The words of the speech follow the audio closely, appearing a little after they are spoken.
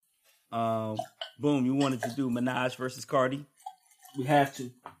Boom, you wanted to do Minaj versus Cardi? We have to.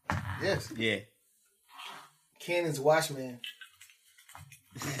 Yes. Yeah. Cannon's Watchman.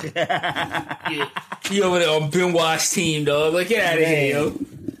 Yeah. You over there on Ben Wash team, dog. Like, get out of here, yo.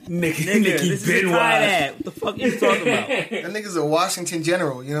 Nicky this Ben is Wash. what the fuck are you talking about? That nigga's a Washington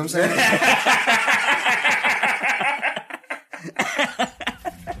general, you know what I'm saying?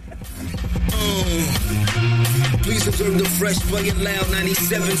 Please observe the fresh, play it loud,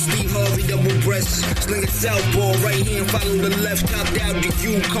 97, Steve Harvey, double breast, sling it southpaw, right hand, follow the left, topped out the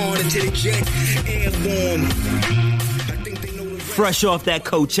Yukon into the jet, airborne. I think they know the rest. Fresh off that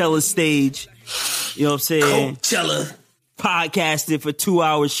Coachella stage, you know what I'm saying? Coachella. Podcasted for 2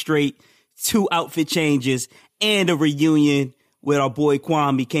 hours straight, 2 outfit changes, and a reunion with our boy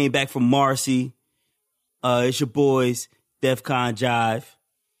Kwame. Came back from Marcy. It's your boys, DefCon Jive.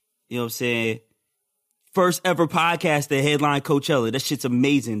 You know what I'm saying? First ever podcast that headline Coachella. That shit's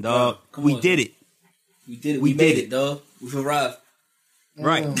amazing, dog. We did it. We did it. We made it, dog. We've arrived.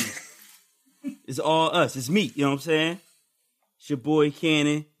 Right. It's all us. It's me. You know what I'm saying? It's your boy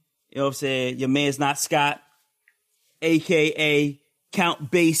Cannon. You know what I'm saying? Your man's not Scott. A.K.A. Count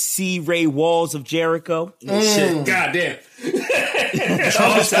Bass C. Ray Walls of Jericho. Shit. Goddamn. The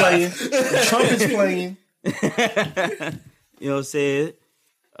trumpet's playing. The trumpet's playing. You know what I'm saying?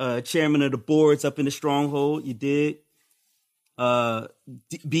 Chairman of the boards up in the Stronghold. You did.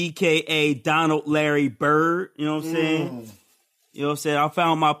 BKA Donald Larry Bird. You know what I'm saying? You know what I'm saying? I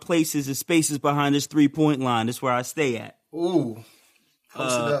found my places and spaces behind this 3-point line. That's where I stay at. Ooh.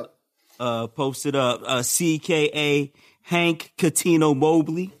 Post it up. Posted up. CKA Hank Catino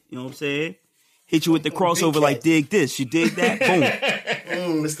Mobley. You know what I'm saying? Hit you with the crossover like dig this. You dig that? Boom.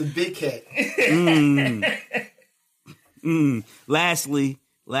 Mr. Big Cat.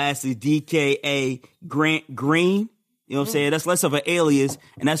 Lastly, DKA Grant Green. You know what I'm saying? That's less of an alias,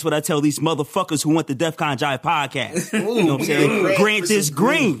 and that's what I tell these motherfuckers who want the DefCon Jive podcast. You know what I'm saying? Grant is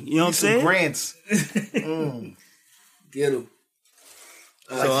green. You know what I'm saying? Grants. Get him.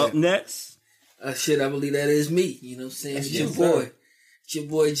 So up next. Shit, I believe that is me. You know what I'm saying? It's your boy. It's your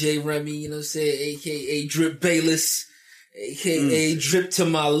boy Jay Remy, you know what I'm saying? A.K.A. Drip Bayless. A.K.A. Drip to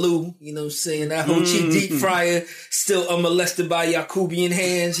my Lou. You know what I'm saying? That Ho Chi deep fryer still unmolested by Yakubian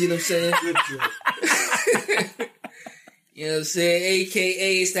hands. You know what I'm saying? You know what I'm saying?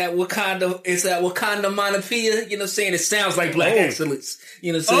 A.K.A. it's that Wakanda monopia. You know what I'm saying? It sounds like black excellence.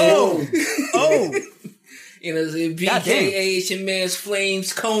 You know what I'm saying? You know what I'm saying? BKA, it's your man's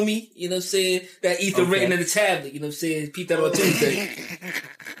Flames Comey. You know what I'm saying? That ether rating in the tablet. You know what I'm saying? Peep that on Tuesday.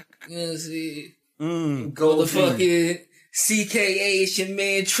 You know what I'm saying? Go to fucking CKA, it's your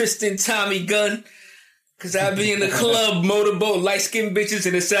man Tristan Tommy Gunn. Cause I be in the club, motorboat, light skinned bitches,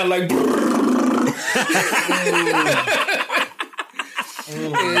 and it sound like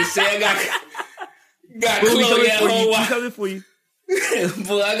say I got Chloe at home. Coming for you.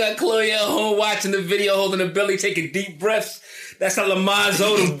 Boy, I got Chloe at home watching the video, holding her belly, taking deep breaths. That's how Lamont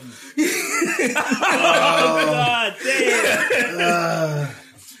Odom. God damn.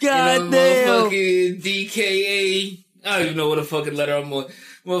 God damn. Motherfucking DKA. I don't even know what the fucking letter I'm on.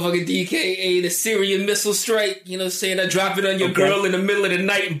 Motherfucking DKA, the Syrian missile strike. You know what I'm saying? I drop it on your girl in the middle of the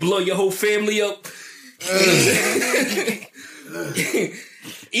night and blow your whole family up.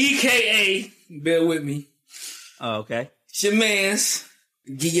 EKA, bear with me. Oh, okay. It's your mans.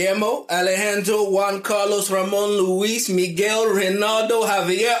 Guillermo, Alejandro, Juan Carlos, Ramon, Luis, Miguel, Ronaldo,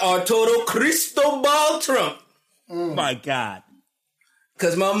 Javier, Arturo, Cristobal Trump. My God.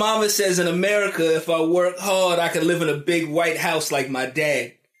 Because my mama says in America, if I work hard, I can live in a big white house like my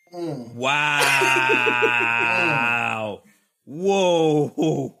dad. Wow.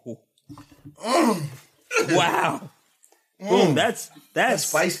 Whoa. Wow. Boom. That's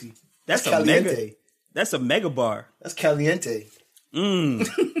spicy. That's a caliente. mega. That's a mega bar. That's caliente.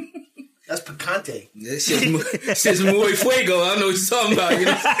 That's picante. That shit's muy fuego. I don't know what you're talking about. You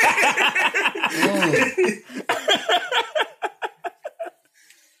know?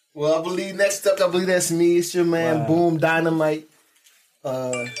 Well, I believe next up, that's me. It's your man, Boom Dynamite.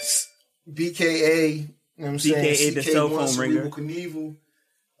 BKA, you know what I'm saying? BKA, the cell phone ringer. Knievel,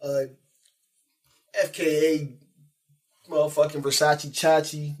 FKA, motherfucking Versace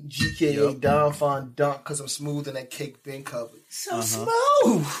Chachi, GKA, Don Fon Dunk, because I'm smooth and that cake been covered. So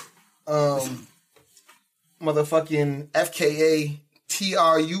smooth. Motherfucking FKA,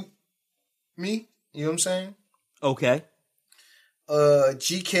 TRU, me, you know what I'm saying? Okay.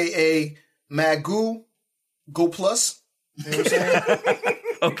 GKA, Magoo, Go Plus, you know what I'm saying?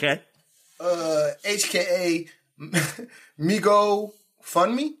 Okay. HKA, Migo,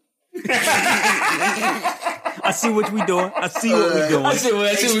 Fund Me. I see what we doing. I see what we doing.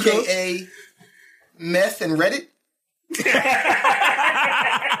 AKA Meth and Reddit.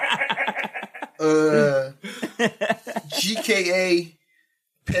 GKA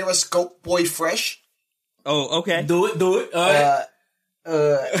Periscope Boy Fresh. Oh, okay. Do it. All right.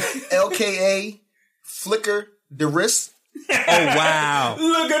 LKA Flicker the Wrist. Oh, wow.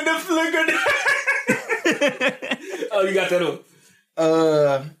 Look at the flicker. Oh, you got that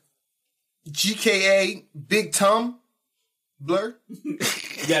on. GKA Big Tum Blur. You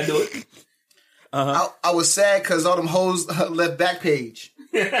gotta do it. I was sad because all them hoes left Backpage.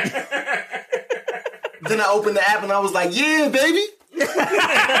 Then I opened the app and I was like, yeah, baby. That's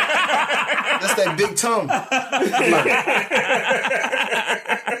that big tongue.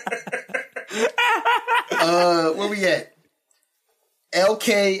 Where we at?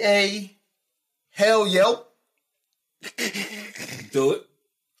 LKA Hell Yelp. Do it.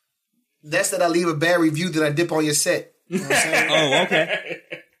 That's that I leave a bad review that I dip on your set. You know what I'm saying? Oh, okay.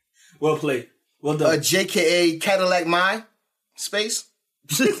 Well played. Well done. JKA Cadillac My Space.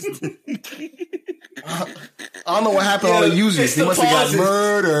 I don't know what happened to all the users. They must have got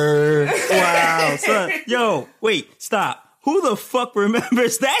murdered. Wow, son. Yo, wait, stop. Who the fuck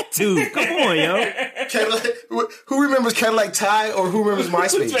remembers that too? Come on, yo. Cadillac, who remembers Cadillac Ty or who remembers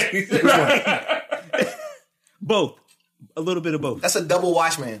MySpace? Which one? Both. A little bit of both. That's a double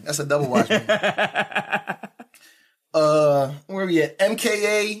watch, man. Where we at?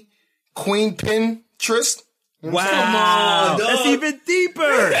 MKA Queen Pin Trist. You know wow, that's even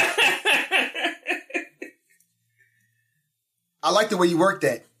deeper. I like the way you work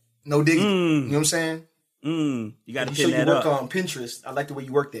that. No digging. You know what I'm saying? You got to pin that up. You work on Pinterest. I like the way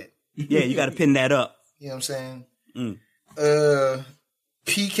you work that. Yeah, you got to pin that up. You know what I'm saying?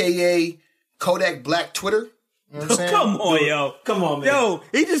 PKA Kodak Black Twitter. You know what I'm saying? Come on, yo. Come on, man. Yo,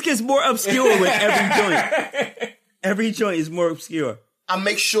 he just gets more obscure with every joint. Every joint is more obscure. I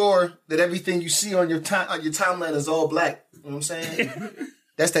make sure that everything you see on your timeline is all black. You know what I'm saying?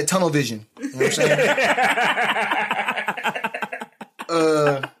 That's that tunnel vision. You know what I'm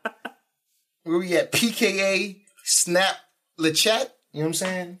saying? Where we at? PKA Snap Le Chat. You know what I'm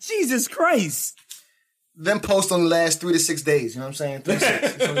saying? Jesus Christ. Then post on the last 3 to 6 days. You know what I'm saying? 3 to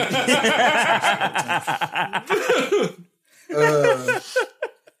 6.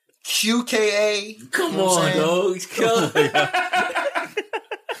 QKA. Come on, dog.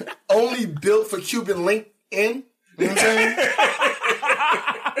 Only built for Cuban LinkedIn. You know what I'm saying?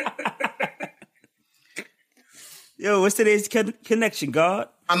 Yo, what's today's connection, God?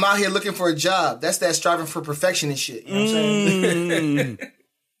 I'm out here looking for a job. That's that striving for perfection and shit. You know what I'm saying?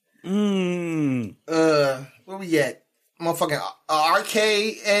 Where we at? Motherfucking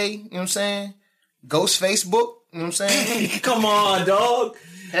RKA. You know what I'm saying? Ghost Facebook. You know what I'm saying? Come on, dog.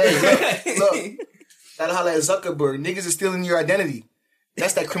 Hey, look. Gotta holler at Zuckerberg. Niggas is stealing your identity.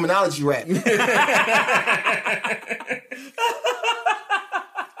 That's that criminology rap. And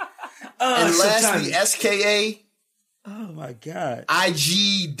lastly, SKA. Oh my God.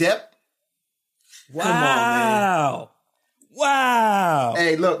 IG Dep. Wow. Come on, man. Wow.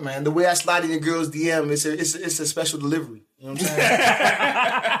 Hey, look, man. The way I slide in your girl's DM, it's a special delivery. You know what I'm saying?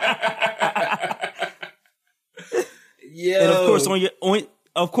 Yo. And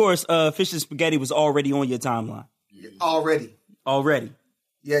of course, Fish and Spaghetti was already on your timeline. Already.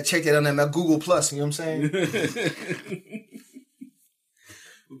 Yeah, check that out on my Google Plus. You know what I'm saying?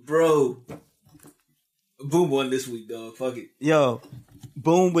 Bro. Boom won this week, dog. Fuck it. Yo,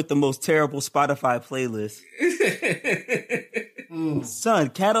 Boom with the most terrible Spotify playlist. Son,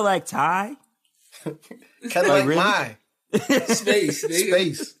 Cadillac Ty? Cadillac My. Space, nigga.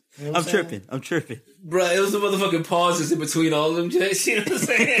 Space. You know I'm tripping. Bro, it was the motherfucking pauses in between all of them, Jess. You know what I'm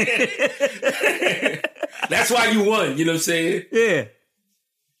saying? That's why you won. You know what I'm saying? Yeah.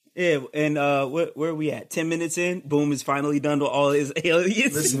 Yeah, and where are we at? 10 minutes in, Boom is finally done with all his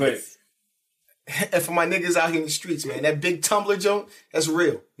aliens. Listen, man. And for my niggas out here in the streets, man, that big Tumblr joke, that's real.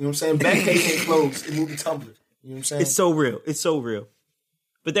 You know what I'm saying? Backpage ain't closed. It moved to Tumblr. You know what I'm saying? It's so real.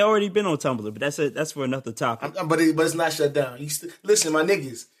 But they already been on Tumblr, but that's for another topic. But it's not shut down. Listen, my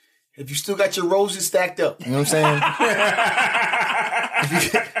niggas, if you still got your roses stacked up, you know what I'm saying?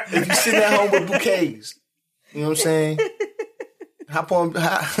 if you sitting at home with bouquets, you know what I'm saying? Hop on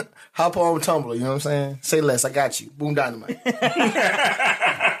Tumblr, you know what I'm saying? Say less, I got you. Boom Dynamite.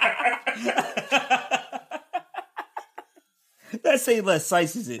 That Say Less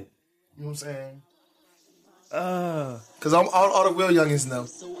slices it. You know what I'm saying? Because all the real youngins know.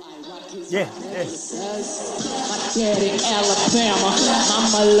 Yeah. Dad in Alabama,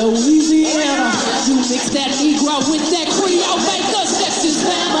 I'm a Louisiana. You mix that Negro with that Creole, make us Texas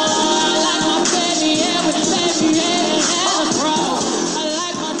Bama. I like my bad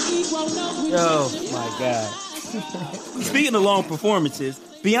Oh my God. Speaking of long performances,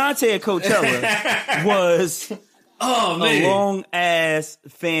 Beyonce at Coachella was a long ass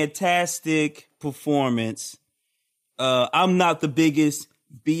fantastic performance. I'm not the biggest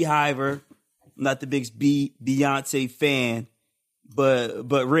Beehiver, not the biggest Beyonce fan,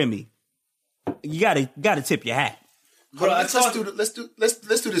 but Remy, you gotta tip your hat. Bro, let's do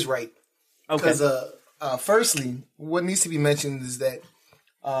this right. Okay. Because firstly, what needs to be mentioned is that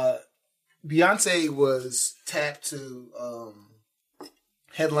Beyonce was tapped to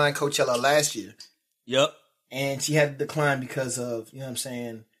headline Coachella last year. Yep. And she had to decline because of, you know what I'm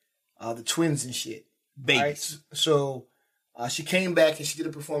saying, the twins and shit. Babies. Right? So she came back and she did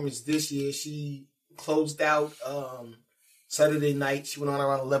a performance this year. She closed out Saturday night. She went on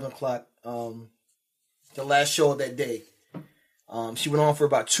around 11 o'clock, the last show of that day. She went on for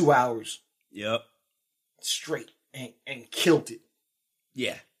about 2 hours. Yep. Straight and killed it.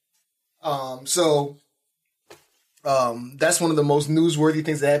 Yeah. So that's one of the most newsworthy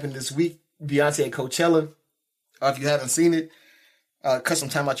things that happened this week. Beyonce at Coachella. If you haven't seen it, cut some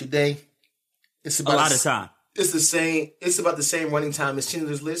time out your day. It's about a lot of time. It's the same. It's about the same running time as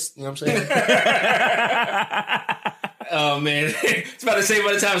Schindler's List. You know what I'm saying? Oh man, it's about the same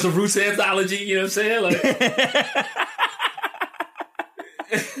amount of time as a Roots anthology. You know what I'm saying? Like,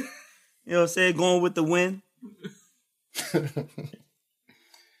 you know what I'm saying? Going with the wind.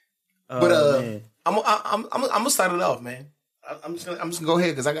 But I'm gonna start it off, man. I'm just gonna go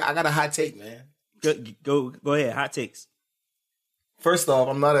ahead because I got a hot take, man. Go ahead. Hot takes. First off,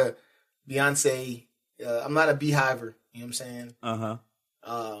 I'm not a Beyonce. I'm not a Beehiver. You know what I'm saying?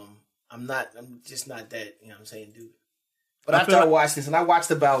 I'm just not that. You know what I'm saying, dude. But after I watched this, and I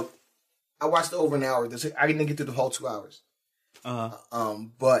watched over an hour. I didn't get through the whole 2 hours.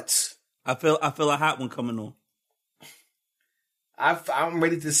 But I feel a hot one coming on. I'm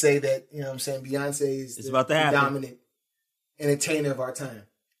ready to say that, you know what I'm saying, Beyonce is the dominant entertainer of our time.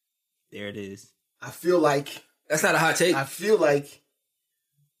 There it is. I feel like that's not a hot take. I feel like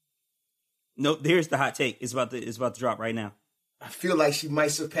no. Here's the hot take. It's about to drop right now. I feel like she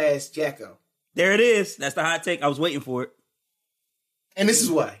might surpass Jacko. There it is. That's the hot take. I was waiting for it. And this is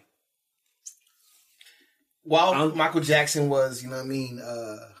why. While Michael Jackson was, you know what I mean,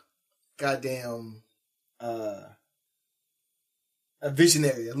 a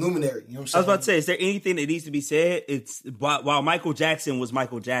visionary, a luminary. You know what I'm saying? I was about to say, is there anything that needs to be said? It's while Michael Jackson was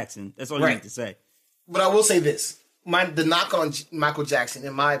Michael Jackson. That's all you need to say. But I will say this. The knock on Michael Jackson,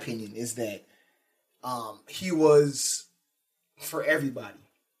 in my opinion, is that he was for everybody.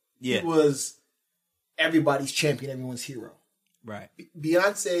 Yeah. He was everybody's champion, everyone's hero. Right.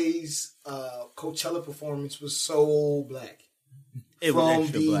 Beyonce's Coachella performance was so black. It was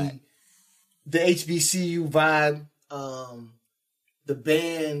extra black. The HBCU vibe, the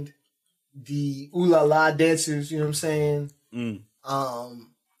band, the ooh la la dancers, you know what I'm saying?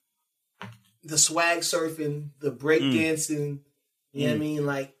 The swag surfing, the break dancing, you know what I mean?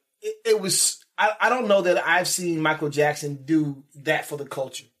 Like, it was, I don't know that I've seen Michael Jackson do that for the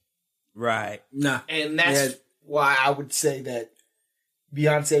culture. Right. Nah. And that's why I would say that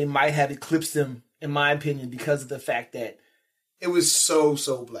Beyonce might have eclipsed him, in my opinion, because of the fact that it was so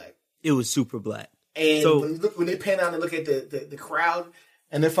black. It was super black. And so, when they pan out and look at the crowd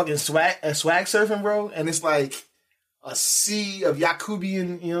and they're fucking swag surfing, bro, and it's like a sea of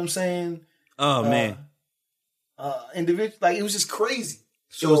Yakubian, you know what I'm saying? Oh man. Individual, like, it was just crazy.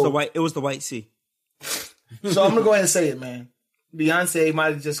 So, it was the white sea. So I'm gonna go ahead and say it, man. Beyonce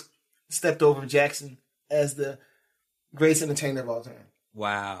might have just stepped over Jackson as the greatest entertainer of all time.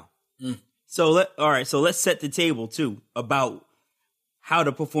 Wow. So let's set the table too about how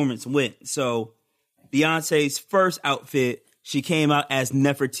the performance went. So Beyonce's first outfit, she came out as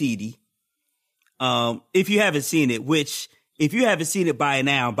Nefertiti. If you haven't seen it, which if you haven't seen it by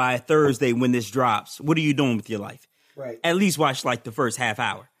now, by Thursday when this drops, what are you doing with your life? Right. At least watch like the first half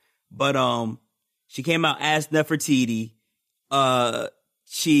hour. But she came out as Nefertiti.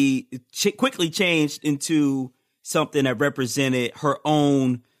 She quickly changed into something that represented her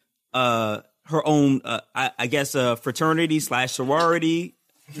own I guess fraternity / sorority.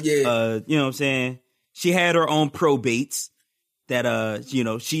 Yeah. You know what I'm saying? She had her own probates that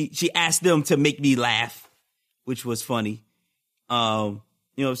she asked them to make me laugh, which was funny. You know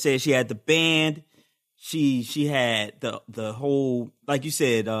what I'm saying? She had the band. She had the whole, like you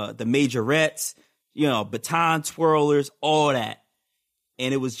said, the majorettes, baton twirlers, all that.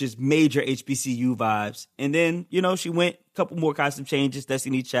 And it was just major HBCU vibes. And then, she went a couple more costume changes.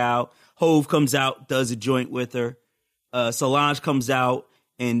 Destiny Child. Hove comes out, does a joint with her. Solange comes out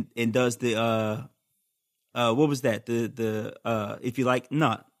and does the what was that? The if you like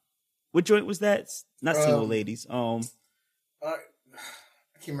not what joint was that? Not Single Ladies. I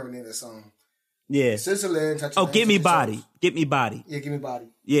can't remember the name of that song. Yeah. Switzerland. Get Me Body. Get Me Body. Yeah, Get Me Body.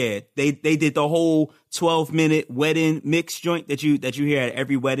 Yeah, they did the whole 12-minute wedding mix joint that you hear at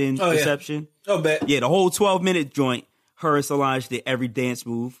every wedding reception. Yeah. Oh, bet. Yeah, the whole 12-minute joint. Her and Solange did every dance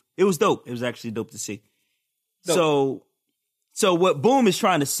move. It was dope. It was actually dope to see. Dope. So what Boom is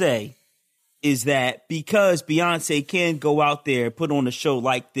trying to say is that because Beyonce can go out there and put on a show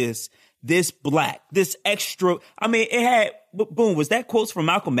like this black, this extra. I mean, it had Boom. Was that quotes from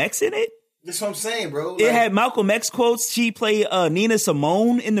Malcolm X in it? That's what I'm saying, bro. It had Malcolm X quotes. She played Nina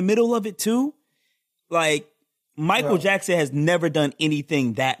Simone in the middle of it too. Like Michael Jackson has never done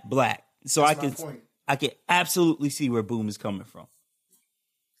anything that black. So I can absolutely see where Boom is coming from.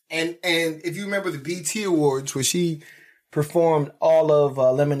 And if you remember the BT Awards where she performed all of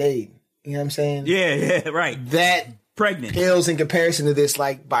Lemonade, you know what I'm saying? Yeah, right. That pregnant pales in comparison to this,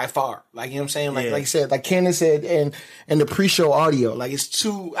 like by far. Like, you know what I'm saying? Like you said, like Candace said, and the pre-show audio, like it's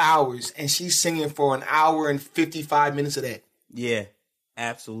 2 hours, and she's singing for an hour and 55 minutes of that. Yeah,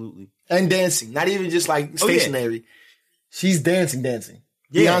 absolutely. And dancing, not even just like stationary. Yeah. She's dancing. Yeah.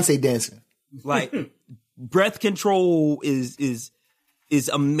 Beyonce dancing. Like breath control is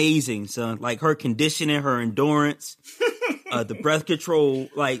amazing, son. Like her conditioning, her endurance, the breath control.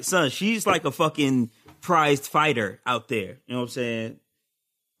 Like, son, she's like a fucking prized fighter out there. You know what I'm saying?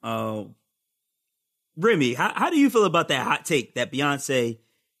 Remy, how do you feel about that hot take that Beyonce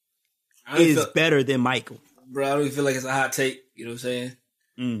is better than Michael? Bro, I don't even feel like it's a hot take. You know what I'm saying?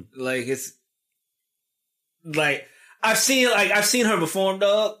 Like it's like I've seen her perform,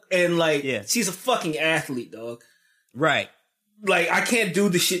 dog, and like she's a fucking athlete, dog. Right. Like I can't do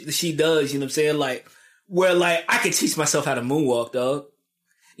the shit that she does. You know what I'm saying? Like where like I can teach myself how to moonwalk, dog.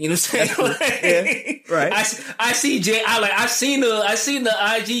 You know what I'm saying? Like, right. I've seen the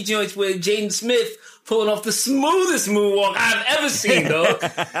IG joints with Jaden Smith pulling off the smoothest moonwalk I've ever seen, dog.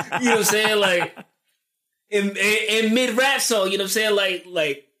 You know what I'm saying? Like in mid rap song, you know what I'm saying?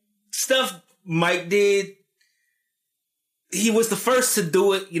 Like stuff Mike did. He was the first to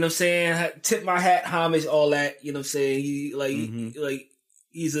do it, you know what I'm saying? Tip my hat, homage, all that, you know what I'm saying?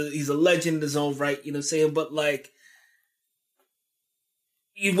 He's a legend in his own right, you know what I'm saying? But like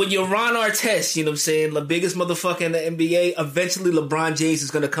when you're Ron Artest, you know what I'm saying, the biggest motherfucker in the NBA, eventually LeBron James is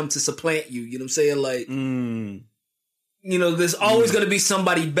gonna come to supplant you, you know what I'm saying? Like you know, there's always gonna be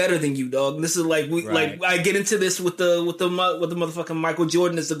somebody better than you, dog. This is like like I get into this with the motherfucking Michael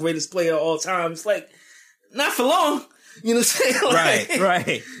Jordan is the greatest player of all time. It's like not for long. You know what I'm saying? Like,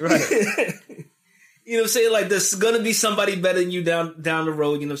 right. You know what I'm saying? Like, there's gonna be somebody better than you down the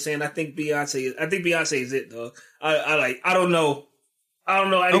road. You know what I'm saying? I think Beyonce is it, dog. I don't know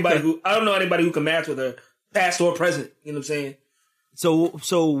anybody who can match with her, past or present. You know what I'm saying? So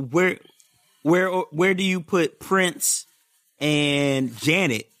where do you put Prince and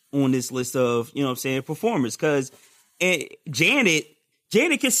Janet on this list of, you know what I'm saying, performers? Because Janet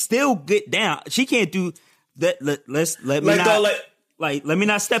can still get down. She can't do. Let me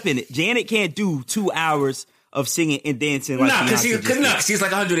not step in it. Janet can't do 2 hours of singing and dancing like because she's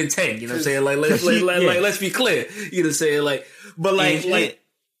like 110. You know what I'm saying? Like let's be clear. You know what I'm saying? Like,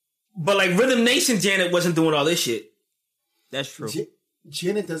 but Rhythm Nation Janet wasn't doing all this shit. That's true.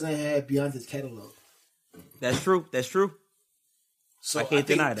 Janet doesn't have Beyonce's catalog. That's true. So I can't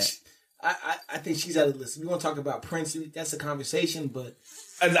deny that. I think she's out of the list. We're gonna talk about Prince. That's a conversation, but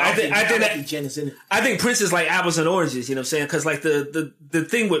I think Janet's in it. I think Prince is like apples and oranges. You know what I'm saying? Because like the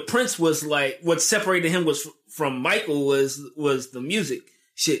thing with Prince was like what separated him from Michael was the music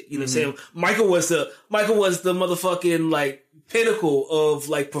shit. You know what I'm saying? Michael was the motherfucking like pinnacle of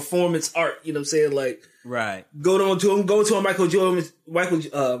like performance art. You know what I'm saying? Like go to a Michael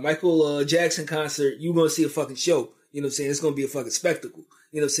Jackson concert. You're gonna see a fucking show. You know what I'm saying? It's gonna be a fucking spectacle.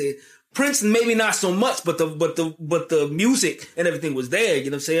 You know what I'm saying? Prince maybe not so much, but the music and everything was there. You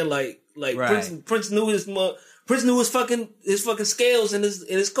know what I'm saying? Like Prince knew his fucking scales and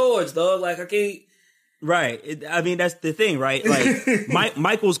his chords, dog. Like I can't. Right. I mean that's the thing, right? Like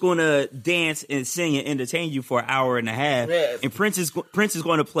Michael's going to dance and sing and entertain you for an hour and a half, and Prince is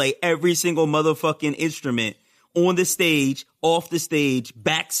going to play every single motherfucking instrument on the stage, off the stage,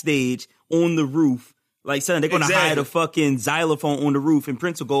 backstage, on the roof. Like, son, they're going to hide a fucking xylophone on the roof, and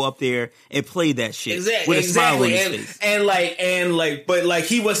Prince will go up there and play that shit with a smile on his face.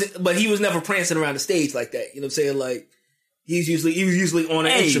 But he was never prancing around the stage like that. You know what I'm saying? Like, he was usually on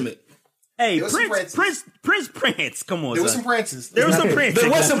an instrument. Hey, Prince Prance. Come on, there was some prances. There was some prances.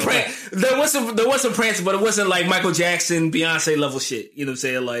 There was some prances, but it wasn't like Michael Jackson, Beyonce level shit. You know what I'm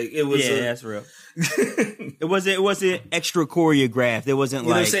saying? Like it was. Yeah, that's real. It wasn't extra choreographed. It wasn't you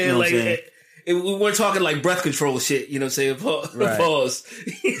know like. What I'm saying? You know like what I'm saying? we weren't talking like breath control shit. You know what I'm saying? Right. Pause.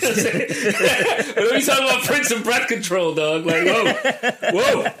 You know what I'm saying? When we talking about Prince and breath control, dog. Like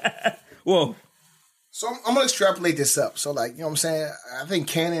whoa. So I'm gonna extrapolate this up. So like, you know what I'm saying? I think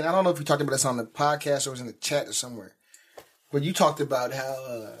Cannon, I don't know if you talked about this on the podcast or it was in the chat or somewhere, but you talked about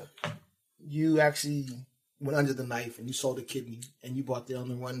how you actually went under the knife and you sold a kidney and you bought the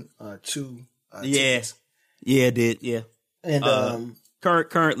only one, two tickets. Yeah, I did. Yeah. And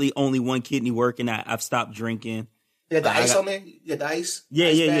currently only one kidney working. I've stopped drinking. You had the ice on there? You had the ice?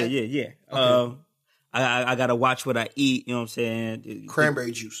 Yeah. Okay. I gotta watch what I eat, you know what I'm saying?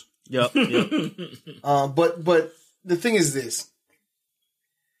 Cranberry juice. Yep. But the thing is this.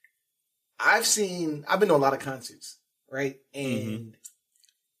 I've been to a lot of concerts, right? And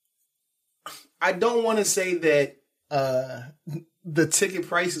I don't want to say that the ticket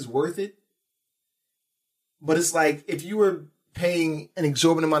price is worth it, but it's like if you were paying an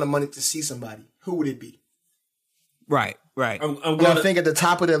exorbitant amount of money to see somebody, who would it be? Right. I think at the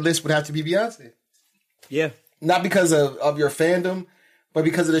top of that list would have to be Beyonce. Yeah. Not because of your fandom, but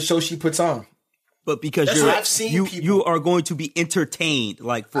because of the show she puts on. But because I've seen people, you are going to be entertained,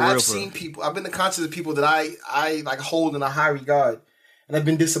 like for real. I've seen people. I've been to concerts of people that I like hold in a high regard, and I've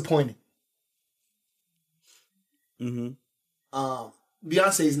been disappointed. Beyonce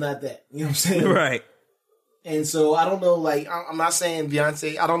is not that. You know what I'm saying? Right. And so I don't know. Like I'm not saying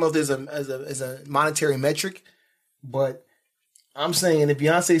Beyonce. I don't know if there's a monetary metric, but I'm saying if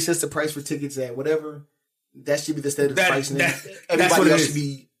Beyonce sets the price for tickets at whatever, that should be the standard price. And everybody else should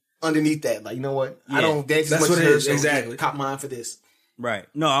be underneath that. Like, you know what? Yeah. I don't dance as much as her, so exactly. Cop mine for this. Right.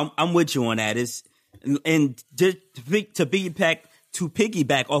 No, I'm with you on that. And to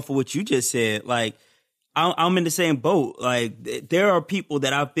piggyback off of what you just said, like I'm in the same boat. Like there are people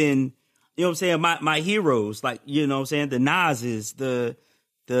that I've been, you know what I'm saying, my heroes, like, you know what I'm saying, the Nas's, the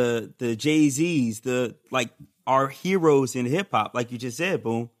Jay-Z's, the like our heroes in hip hop, like you just said,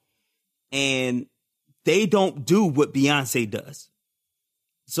 Boom. And they don't do what Beyonce does.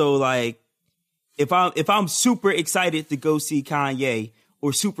 So like if I'm super excited to go see Kanye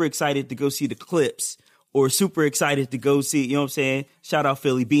or super excited to go see the Clips or super excited to go see, you know what I'm saying? Shout out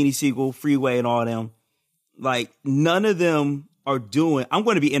Philly, Beanie Siegel, Freeway and all them. Like none of them are doing, I'm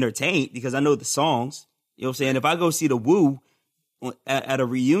going to be entertained because I know the songs. You know what I'm saying? If I go see the Woo at a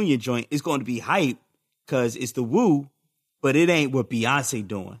reunion joint, it's going to be hype because it's the Woo, but it ain't what Beyonce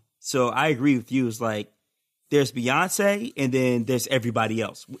doing. So I agree with you. It's like there's Beyonce and then there's everybody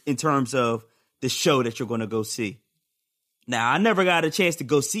else in terms of the show that you're going to go see. Now, I never got a chance to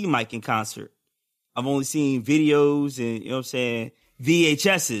go see Mike in concert. I've only seen videos and, you know what I'm saying,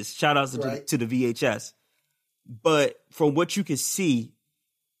 VHSs. Shout outs to the VHS. But from what you can see,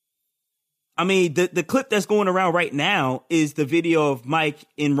 I mean, the clip that's going around right now is the video of Mike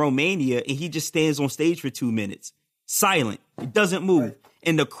in Romania and he just stands on stage for 2 minutes. Silent. It doesn't move. Right.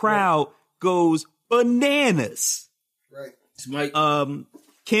 And the crowd goes bananas. Right. It's Mike. Can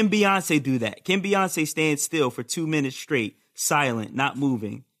Beyonce do that? Can Beyonce stand still for 2 minutes straight, silent, not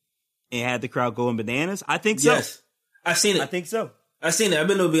moving, and have the crowd going bananas? I think so. Yes. I've seen it. I think so. I've seen it. I've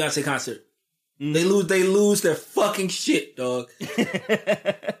been to a Beyonce concert. They lose their fucking shit, dog.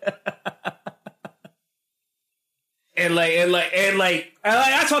 And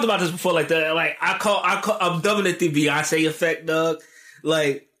I talked about this before, like the I'm dubbing it the Beyonce effect, dog.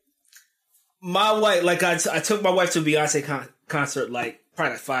 Like my wife, like I took my wife to a Beyonce concert like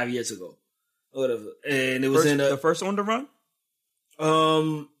probably like 5 years ago, or whatever, and it was the first on the run.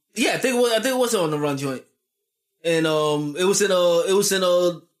 Yeah, I think it was on the run joint, and it was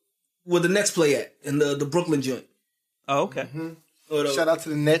in where the Nets play at in the Brooklyn joint. Oh, okay. Mm-hmm. Shout out to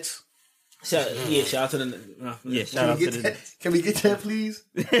the Nets. Shout out to the Nets. Shout out to the Nets. Can we get that, please?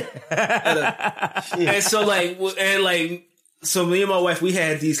 And so me and my wife, we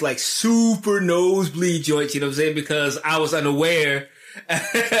had these like super nosebleed joints, you know what I'm saying? Because I was unaware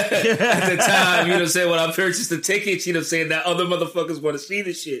at the time, you know what I'm saying, when I purchased the tickets, you know what I'm saying, that other motherfuckers want to see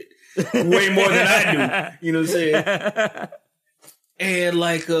this shit way more than I do, you know what I'm saying? And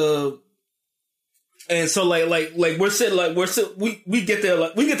and so we get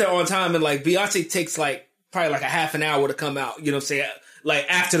there on time, and like Beyonce takes like probably like a half an hour to come out, you know what I'm saying? Like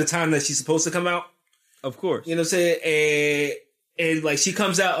after the time that she's supposed to come out. Of course. You know what I'm saying? And like she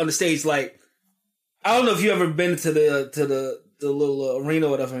comes out on the stage, like I don't know if you ever been to the little arena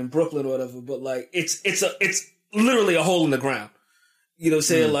or whatever in Brooklyn or whatever, but like it's literally a hole in the ground. You know what I'm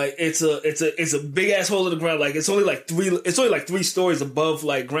saying? Like it's a big ass hole in the ground. Like it's only like 3 stories above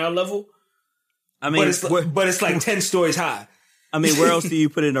like ground level. I mean, but it's like 10 stories high. I mean, where else do you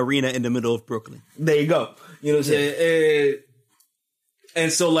put an arena in the middle of Brooklyn? There you go. You know what I'm saying?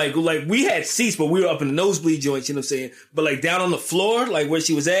 And so like we had seats, but we were up in the nosebleed joints. You know what I'm saying? But like down on the floor, like where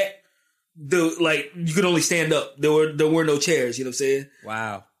she was at, you could only stand up. There were no chairs. You know what I'm saying?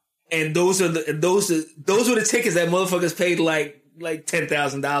 Wow. And those were the tickets that motherfuckers paid like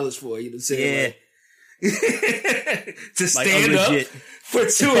 $10,000 for. You know what I'm saying? Yeah. Like, to stand up for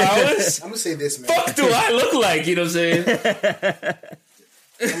 2 hours. I'm gonna say this, man. Fuck do I look like? You know what I'm saying?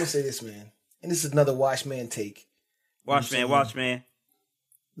 I'm gonna say this, man. And this is another Watchman take. Watchman.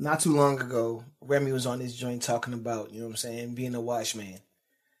 Not too long ago, Remy was on this joint talking about, you know what I'm saying, being a watchman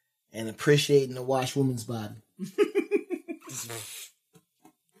and appreciating a watchwoman's body.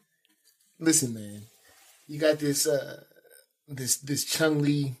 Listen, man, you got this this Chung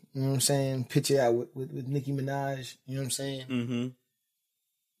Lee, you know what I'm saying, picture out with Nicki Minaj, you know what I'm saying? Mm-hmm.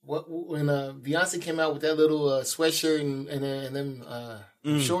 When Beyonce came out with that little sweatshirt and them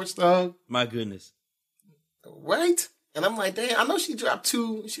shorts, dog. My goodness. Right? And I'm like, damn, I know she dropped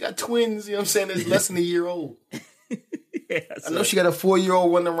 2. She got twins, you know what I'm saying, that's less than a year old. I know she got a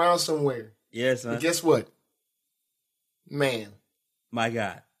 4-year-old running around somewhere. Yes, but guess what? Man. My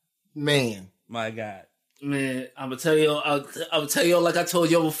God. Man. My God. Man, I'm gonna tell you, I'll tell you like I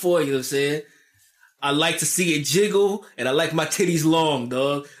told you before, you know what I'm saying? I like to see it jiggle, and I like my titties long,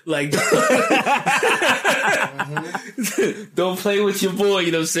 dog. Like, don't play with your boy,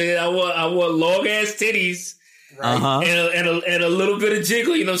 you know what I'm saying? I want long ass titties, right? Uh-huh. and a little bit of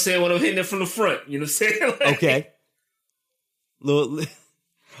jiggle, you know what I'm saying? When I'm hitting it from the front, you know what I'm saying? Like, okay,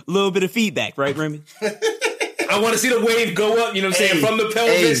 little bit of feedback, right, Remy? I want to see the wave go up, you know what I'm saying, from the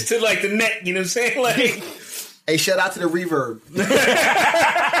pelvis to like the neck, you know what I'm saying? Like, hey, shout out to the Reverb.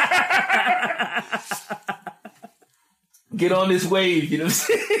 Get on this wave, you know what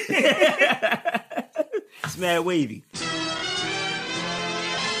I'm saying? It's mad wavy.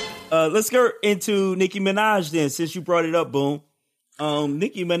 Let's go into Nicki Minaj then, since you brought it up, Boom.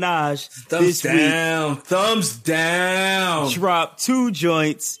 Nicki Minaj thumbs down. Dropped 2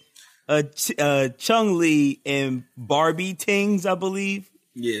 joints, Chung Lee and Barbie Tings, I believe.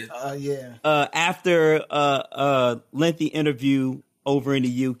 Yeah. After a lengthy interview over in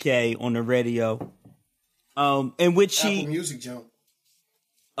the UK on the radio. In which she Apple Music jump.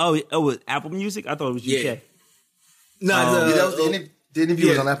 Oh, it was Apple Music? I thought it was UK. Yeah. No, the interview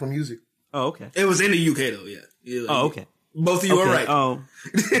was on Apple Music. Oh, okay. It was in the UK though, yeah. Oh, okay. Both of you are right.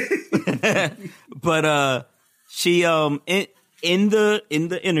 But she in the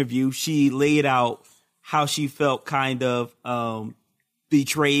interview, she laid out how she felt kind of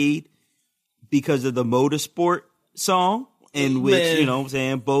betrayed because of the Motorsport song, in which, you know what I'm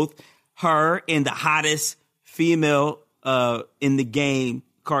saying, both her and the hottest female in the game,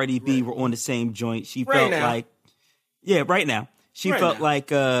 Cardi B, were on the same joint. She felt like, right now. She felt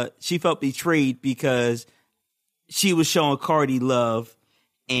like she felt betrayed because she was showing Cardi love,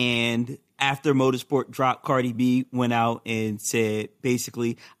 and after Motorsport dropped, Cardi B went out and said,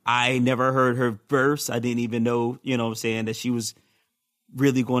 basically, I never heard her verse. I didn't even know, you know what I'm saying, that she was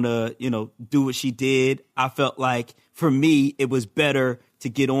really going to, you know, do what she did. I felt like, for me, it was better to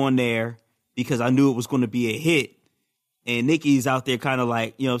get on there because I knew it was going to be a hit. And Nicki's out there kind of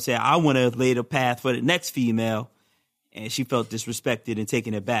like, you know what I'm saying, I want to lay the path for the next female. And she felt disrespected and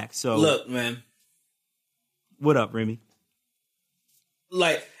taken it back. So look, man. What up, Remy?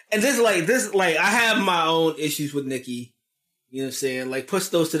 Like, and I have my own issues with Nicki. You know what I'm saying? Like, push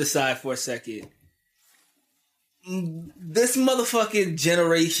those to the side for a second. This motherfucking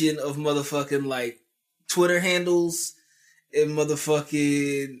generation of motherfucking, like, Twitter handles and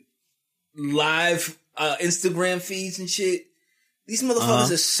motherfucking live Instagram feeds and shit. These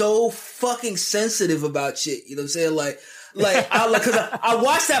motherfuckers are so fucking sensitive about shit. You know what I'm saying? Like, cause I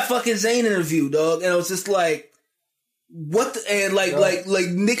watched that fucking Zayn interview, dog, and I was just like, what the, and like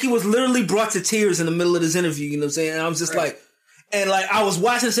Nicki was literally brought to tears in the middle of this interview, you know what I'm saying? And I was just like, and like, I was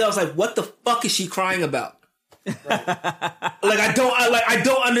watching this and I was like, what the fuck is she crying about? Right. I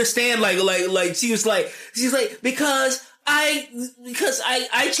don't understand. Like she's like, because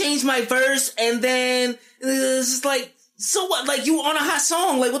I changed my verse and then it's just like, so what? Like, you on a hot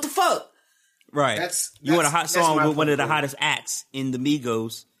song? Like, what the fuck? Right. You on a hot song with one of the hottest acts in the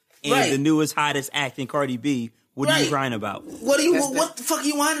Migos and the newest hottest act in Cardi B. What are you crying about? What the fuck are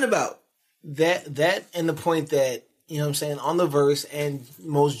you whining about? That and the point that, you know what I'm saying, on the verse and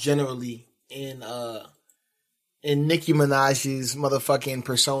most generally in Nicki Minaj's motherfucking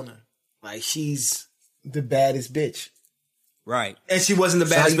persona. Like, she's the baddest bitch. Right. And she wasn't the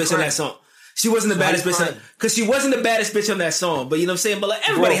baddest bitch on that song. She wasn't the baddest bitch because she wasn't the baddest bitch on that song. But you know what I'm saying? But like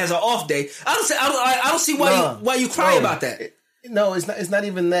everybody has an off day. I don't see why you cry about that. No, it's not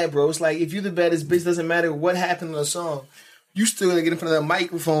even that, bro. It's like if you're the baddest bitch, doesn't matter what happened in the song. You still gonna get in front of that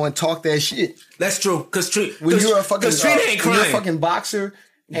microphone and talk that shit. That's true. Because when you're a fucking boxer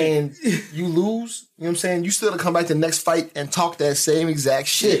and you lose, you know what I'm saying? You still gonna come back to the next fight and talk that same exact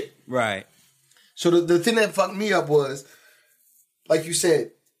shit. Right. So the thing that fucked me up was, like you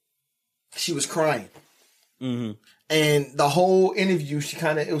said, she was crying. Mm-hmm. And the whole interview,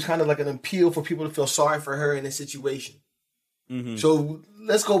 it was kind of like an appeal for people to feel sorry for her in this situation. Mm-hmm. So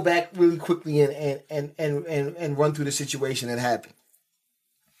let's go back really quickly and run through the situation that happened.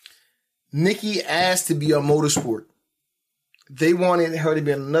 Nikki asked to be on Motorsport. They wanted her to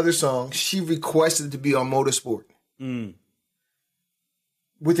be on another song. She requested to be on Motorsport. Mm.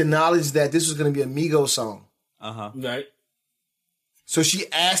 With the knowledge that this was going to be a Migos song. Uh-huh. Right. So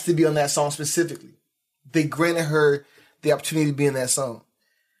she asked to be on that song specifically. They granted her the opportunity to be in that song.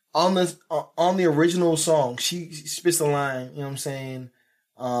 On the original song, she spits the line, you know what I'm saying?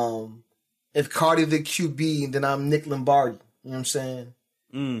 If Cardi the QB, then I'm Nick Lombardi. You know what I'm saying?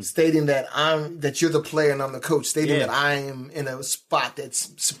 Mm. Stating that you're the player and I'm the coach. Stating that I am in a spot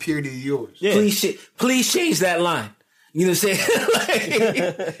that's superior to yours. Yeah. Please change that line. You know what I'm saying?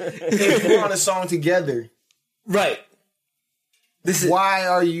 If we're on a song together. Right. Why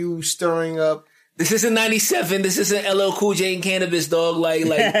are you stirring up? This isn't 97. This isn't LL Cool J and Cannabis, dog. Like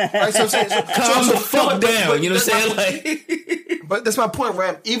right, calm the fuck down. You know what I'm saying? Like, but that's my point,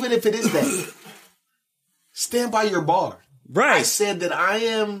 Ram. Even if it is that, stand by your bar. Right. I said that I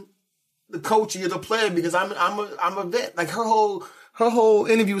am the coach and you're the player because I'm a vet. Like her whole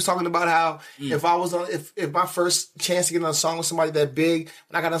interview was talking about how if my first chance to get on a song with somebody that big,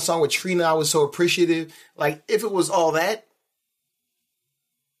 when I got on a song with Trina, I was so appreciative. Like if it was all that,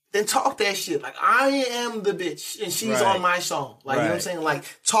 then talk that shit. Like, I am the bitch, and she's on my song. Like, you know what I'm saying? Like,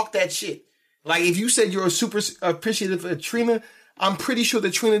 talk that shit. Like, if you said you're super appreciative of Trina, I'm pretty sure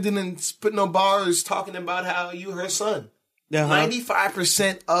that Trina didn't spit no bars talking about how you her son.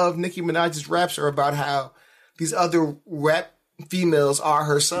 95% of Nicki Minaj's raps are about how these other rap females are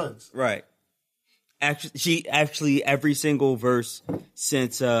her sons. Right. Actually, every single verse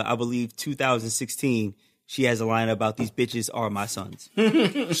since, I believe, 2016, she has a line about these bitches are my sons.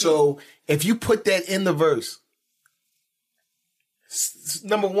 So if you put that in the verse,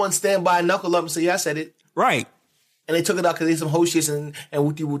 number one, stand by, knuckle up and say, yeah, I said it. Right. And they took it out because they some hoe shits and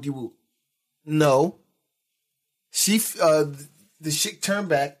wooty wooty woo. No. The shit turned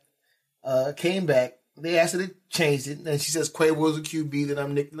back, came back. They asked her to change it. And she says, Quavo's a QB, that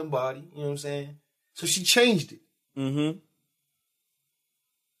I'm Nick Lombardi. You know what I'm saying? So she changed it. Mm-hmm.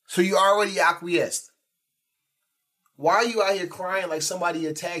 So you already acquiesced. Why are you out here crying like somebody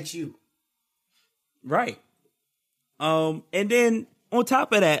attacked you? Right. And then on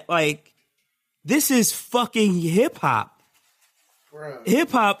top of that, like, this is fucking hip hop. Hip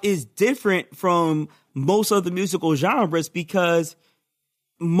hop is different from most other musical genres because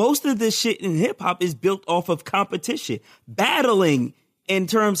most of the shit in hip hop is built off of competition, battling in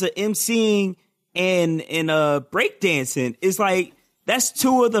terms of MCing and breakdancing. It's like that's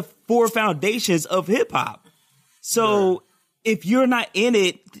two of the four foundations of hip hop. So if you're not in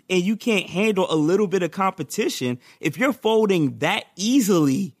it and you can't handle a little bit of competition, if you're folding that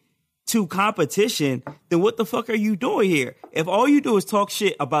easily to competition, then what the fuck are you doing here? If all you do is talk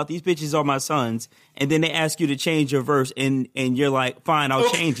shit about these bitches are my sons, and then they ask you to change your verse and you're like, fine, I'll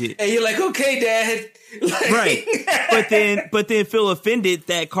change it. And you're like, okay, Dad. Like, right. But then feel offended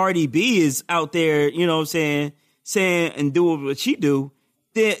that Cardi B is out there, you know what I'm saying and doing what she do,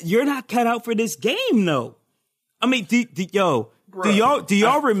 then you're not cut out for this game, though. I mean, do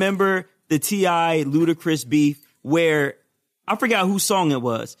y'all remember the T.I. Ludacris beef where I forgot whose song it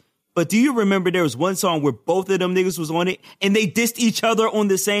was, but do you remember there was one song where both of them niggas was on it and they dissed each other on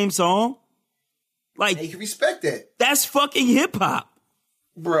the same song? Like, you can respect that. That's fucking hip hop,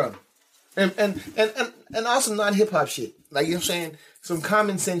 bruh. And also non hip hop shit. Like, you know what I'm saying? Some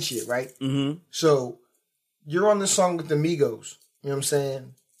common sense shit, right? Mm-hmm. So you're on the song with the Migos. You know what I'm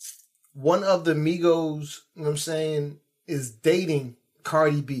saying? One of the Migos, you know what I'm saying, is dating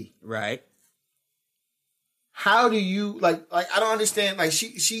Cardi B. Right. How do you, like I don't understand, like,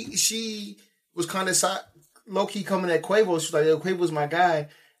 she was kind of low-key coming at Quavo. She was like, yo, Quavo's my guy.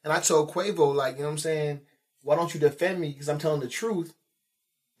 And I told Quavo, like, you know what I'm saying, why don't you defend me? Because I'm telling the truth.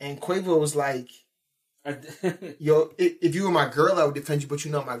 And Quavo was like, yo, if you were my girl, I would defend you, but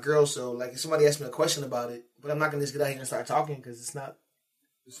you're not my girl. So, like, if somebody asked me a question about it, but I'm not going to just get out here and start talking because it's not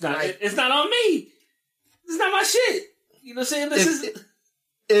on me. It's not my shit. You know what I'm saying?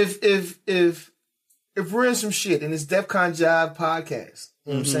 If we're in some shit and it's DefCon Jive podcast,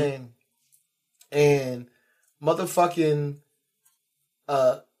 you know what I'm saying? And motherfucking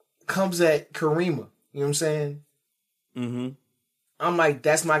comes at Karima, you know what I'm saying? Mm-hmm. I'm like,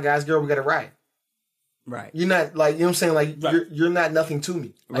 that's my guy's girl, we gotta ride. Right. You're not like, you know what I'm saying? Like, you're not nothing to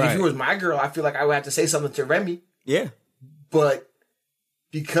me. Like, right. If you was my girl, I feel like I would have to say something to Remy. Yeah. But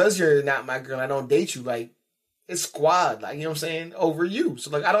because you're not my girl, I don't date you, like, it's squad, like, you know what I'm saying, over you.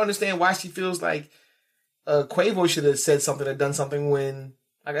 So, like, I don't understand why she feels like Quavo should have said something or done something when,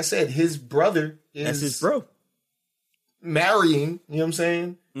 like I said, his brother is... That's his bro. Marrying, you know what I'm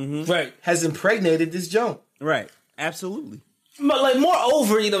saying? Mm-hmm. Right. Has impregnated this junk. Right. Absolutely. But, like,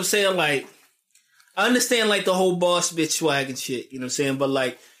 moreover, you know what I'm saying, like, I understand, like, the whole boss bitch swag and shit, you know what I'm saying? But,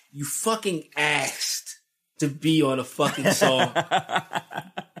 like, you fucking asked to be on a fucking song.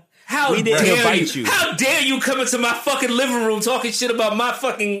 How dare you? How dare you come into my fucking living room talking shit about my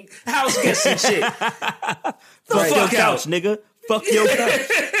fucking house guests and shit? Fuck your couch, nigga. Fuck your couch.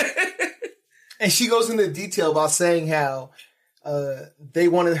 And she goes into detail about saying how they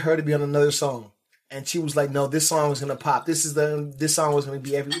wanted her to be on another song. And she was like, no, this song was going to pop. This song was going to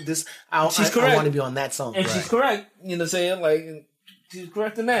be I want to be on that song. And she's correct. You know what I'm saying? Like, she's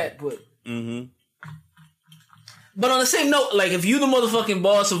correct in that. But But on the same note, like, if you the motherfucking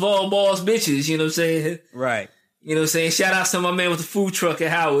boss of all boss bitches, you know what I'm saying? Right. You know what I'm saying? Shout out to my man with the food truck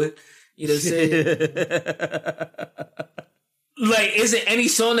at Howard. You know what I'm saying? Like, is it any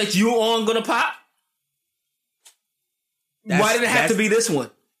song that you on gonna pop? Why did it have to be this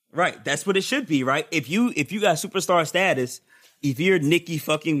one? Right. That's what it should be, right? If you got superstar status, if you're Nicki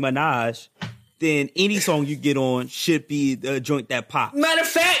fucking Minaj, then any song you get on should be the joint that pop. Matter of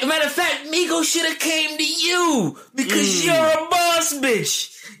fact, Migos should have came to you because you're a boss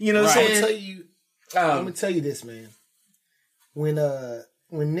bitch. You know what I'm saying? I'm gonna tell you this, man. When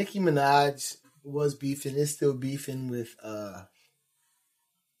Nicki Minaj was beefing, is still beefing with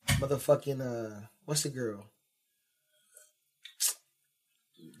motherfucking what's the girl?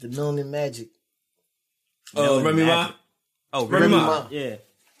 The Melanin Magic. Oh, Remy Ma. Oh, Remy Ma. Yeah.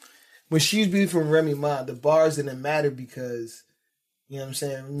 When she was beefing Remy Ma, the bars didn't matter because, you know what I'm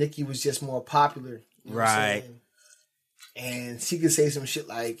saying, Nicki was just more popular. You know right. And she could say some shit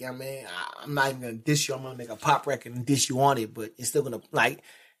like, I mean, I'm not even going to diss you. I'm going to make a pop record and diss you on it, but it's still going to, like,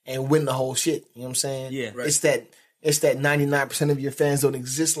 and win the whole shit. You know what I'm saying? Yeah. Right. It's that 99% of your fans don't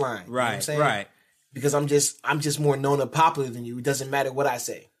exist line. Right. You know what I'm saying? Right. Because I'm just more known and popular than you. It doesn't matter what I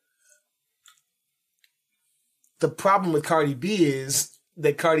say. The problem with Cardi B is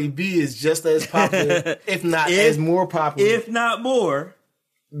that Cardi B is just as popular, if not as more popular. If not more.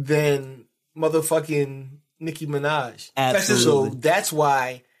 Than motherfucking Nicki Minaj. Absolutely. So that's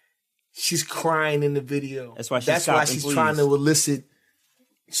why she's crying in the video. That's why she's trying to elicit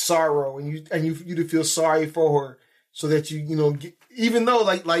sorrow and you to feel sorry for her so that you know, even though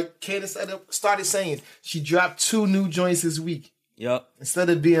like Candace started saying, she dropped 2 new joints this week. Yep.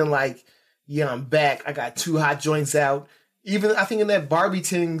 Instead of being like, yeah, I'm back. I got 2 hot joints out. Even I think in that Barbie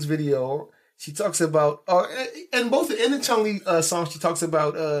Tings video, she talks about, and both in the Chung-Li song, she talks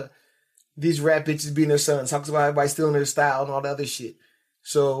about these rap bitches being their sons. Talks about everybody stealing their style and all the other shit.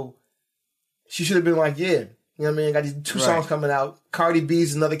 So she should have been like, yeah, you know what I mean? I got these 2 songs coming out. Cardi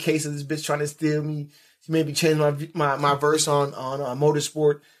B's another case of this bitch trying to steal me. She made me change my verse on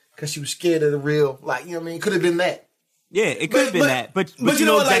Motorsport because she was scared of the real. Like, you know what I mean? It could have been that. Yeah, it could have been that. But you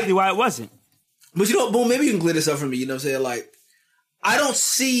know exactly why it wasn't. But you know, Boom, maybe you can clear this up for me. You know what I'm saying? Like, I don't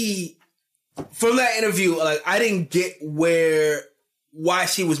see from that interview, like, I didn't get why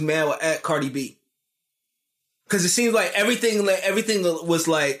she was mad at Cardi B. Because it seems like everything was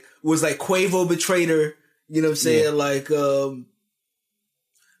like Quavo betrayed her. You know what I'm saying? Yeah.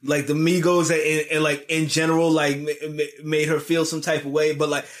 Like the Migos and like in general, like made her feel some type of way. But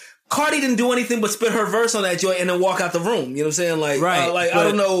like Cardi didn't do anything but spit her verse on that joint and then walk out the room. You know what I'm saying? Like, right. I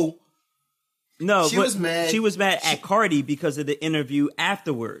don't know. No, she was mad. She was mad at Cardi because of the interview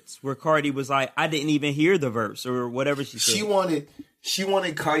afterwards, where Cardi was like, "I didn't even hear the verse" or whatever she said. She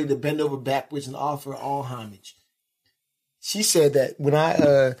wanted Cardi to bend over backwards and offer all homage. She said that when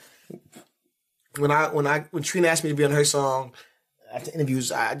Trina asked me to be on her song after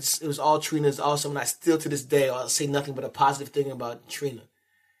interviews, it was all Trina's awesome, and I still to this day I'll say nothing but a positive thing about Trina.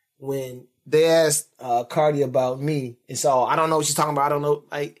 When they asked Cardi about me, it's all I don't know what she's talking about. I don't know,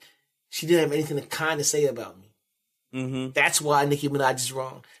 like. She didn't have anything to kind of say about me. Mm-hmm. That's why Nicki Minaj is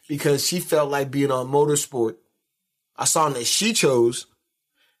wrong. Because she felt like being on Motorsport, a song that she chose,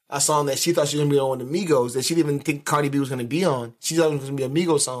 a song that she thought she was going to be on with the Migos, that she didn't even think Cardi B was going to be on. She thought it was going to be a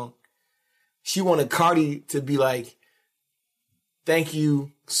Migos song. She wanted Cardi to be like, Thank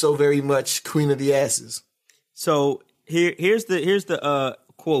you so very much, Queen of the Asses. So here's the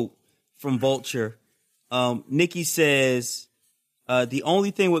quote from Vulture. Nicki says, the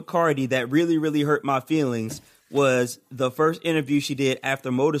only thing with Cardi that really, really hurt my feelings was the first interview she did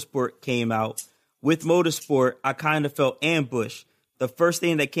after Motorsport came out. With Motorsport, I kind of felt ambushed. The first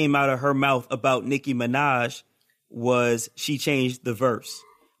thing that came out of her mouth about Nicki Minaj was she changed the verse.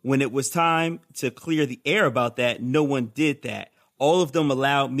 When it was time to clear the air about that, no one did that. All of them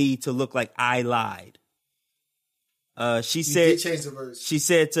allowed me to look like I lied. She said, change the verse. She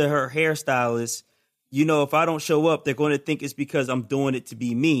said to her hairstylist, you know, if I don't show up, they're going to think it's because I'm doing it to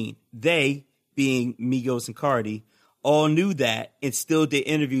be mean. They, being Migos and Cardi, all knew that and still did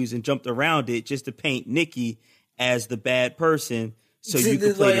interviews and jumped around it just to paint Nicki as the bad person. So you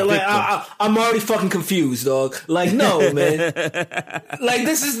can play the victim. I'm already fucking confused, dog. Like, no, man. Like,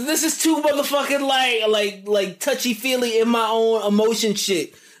 this is too motherfucking like touchy feely in my own emotion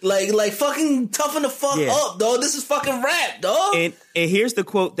shit. Like fucking toughen the fuck up, dog. This is fucking rap, dog. And here's the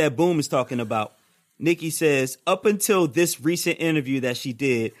quote that Boom is talking about. Nicki says, up until this recent interview that she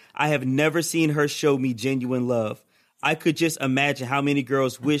did, I have never seen her show me genuine love. I could just imagine how many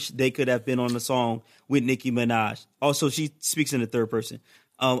girls wish they could have been on the song with Nicki Minaj. Also, she speaks in the third person.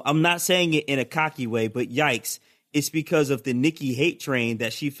 I'm not saying it in a cocky way, but yikes. It's because of the Nicki hate train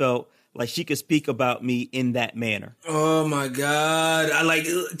that she felt like she could speak about me in that manner. Oh my God.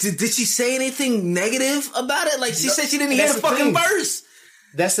 Did she say anything negative about it? Like, she said she didn't hear the fucking verse.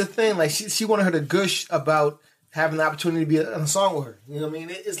 That's the thing. Like, she wanted her to gush about having the opportunity to be on a song with her. You know what I mean?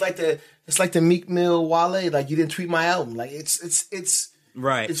 It's like the Meek Mill Wale. Like, you didn't tweet my album. Like, it's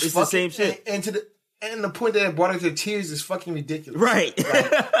right. It's fucking, the same shit. And the point that it brought her to tears is fucking ridiculous. Right.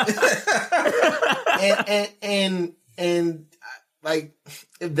 And like,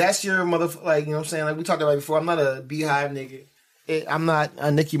 if that's your motherfucker, like, you know what I'm saying? Like, we talked about it before. I'm not a Beehive nigga. I'm not a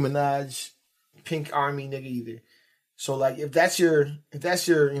Nicki Minaj Pink Army nigga either. So, like, if that's your, you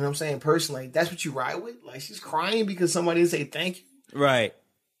know what I'm saying, person, like, that's what you ride with? Like, she's crying because somebody didn't say thank you? Right.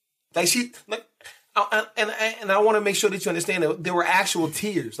 Like, and I want to make sure that you understand that there were actual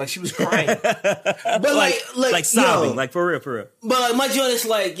tears. Like, she was crying. But, like sobbing. Like, for real. But, like, my joint is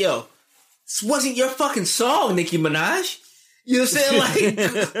like, yo, this wasn't your fucking song, Nicki Minaj. You know what I'm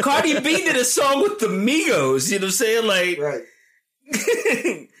saying? Like, Cardi B did a song with the Migos. You know what I'm saying? Like, right.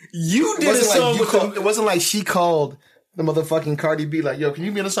 You did a song with them. It wasn't like she called the motherfucking Cardi B like, yo, can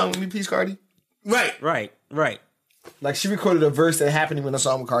you be in a song with me, please, Cardi? Right. Like, she recorded a verse that happened to be in a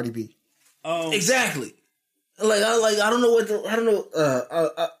song with Cardi B. Exactly. Like, I don't know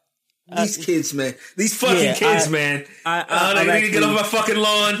these kids, man. These fucking kids, man. They need to get off my fucking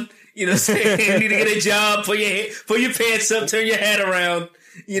lawn. You know what I'm saying? You need to get a job, put your pants up, turn your hat around.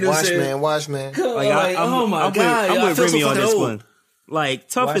 You know what I'm saying? Watch, man. Oh my God. I'm with Remy on this old. one. Like,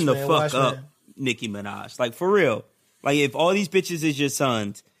 toughen the fuck up, Nicki Minaj. Like, for real. Like, if all these bitches is your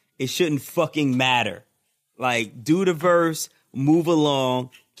sons, it shouldn't fucking matter. Like, do the verse, move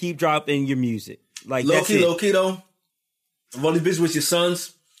along, keep dropping your music. Like, low key though. If all these bitches with your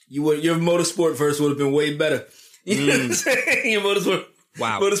sons, your Motorsport verse would have been way better. You know what I'm saying? Your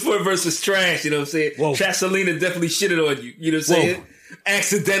Motorsport verse was trash. You know what I'm saying? Trash Selena definitely shitted on you. You know what I'm saying?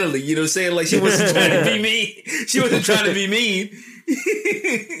 Accidentally. You know what I'm saying? Like, she wasn't trying to be mean. She wasn't trying to be mean.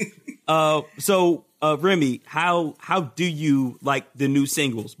 So Remy, how do you like the new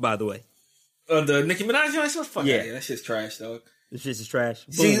singles, by the way? The Nicki Minaj joint? Fuck yeah. That shit's trash, dog. This shit is trash.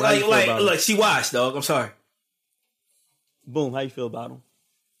 Boom, See, like, she washed, dog. I'm sorry. Boom, how you feel about them?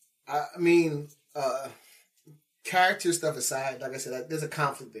 I mean, character stuff aside, like I said, there's a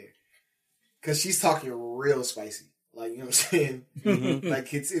conflict there. Because she's talking real spicy. Like, you know what I'm saying? Mm-hmm.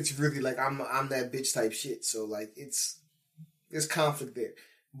 Like, it's really like, I'm that bitch type shit. So, like, there's conflict there.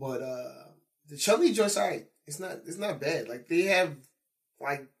 But the Chun-Li joint's alright. It's not bad. Like, they have,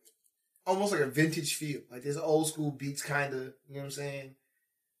 like, almost like a vintage feel. Like, there's old school beats, kind of. You know what I'm saying?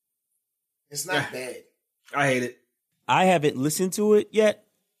 It's not bad. I hate it. I haven't listened to it yet,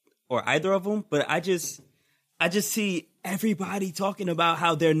 or either of them, but I just see everybody talking about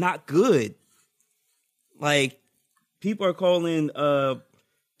how they're not good. Like, people are calling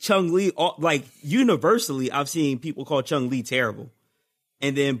Chung-Li, like, universally, I've seen people call Chung-Li terrible.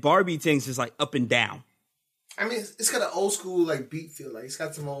 And then Barbie Things is, like, up and down. I mean, it's got an old school, like, beat feel. Like, it's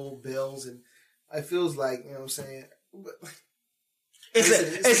got some old bells, and it feels like, you know what I'm saying?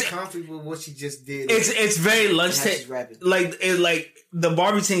 It's a conflict with what she just did. It's very lunch table. Like the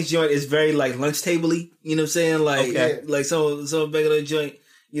Barbie Things joint is very, like, lunch table-y. You know what I'm saying? Like, like some regular joint.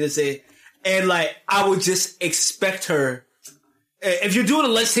 You know what I'm saying? And, like, I would just expect her, if you're doing a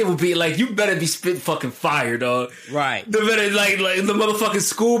Lunch Table beat, like, you better be spitting fucking fire, dog. Right. The better, like the motherfucking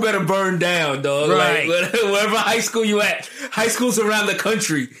school better burn down, dog. Right. Like, wherever high school you at, high schools around the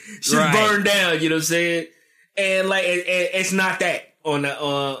country should burn down. You know what I'm saying? And like, it's not that on that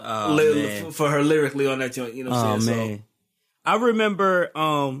for her lyrically on that joint. You know what I'm saying? Man. I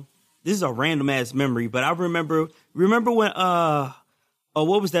remember. This is a random ass memory, but I remember when what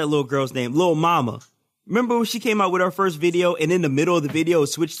was that little girl's name? Lil Mama. Remember when she came out with her first video, and in the middle of the video, it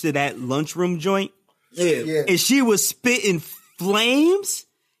switched to that lunchroom joint? Yeah. And she was spitting flames,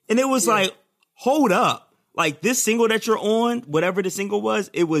 and it was like, hold up. Like, this single that you're on, whatever the single was,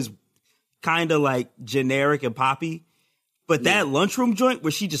 it was kind of like generic and poppy. But that lunchroom joint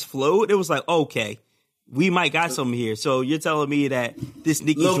where she just flowed, it was like, okay, we might got something here. So you're telling me that this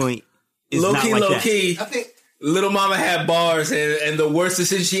Nicki joint is not like that. Low-key. I think Little Mama had bars, and the worst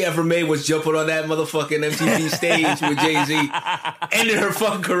decision she ever made was jumping on that motherfucking MTV stage with Jay-Z. Ended her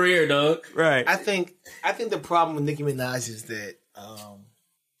fucking career, dog. Right. I think the problem with Nicki Minaj is that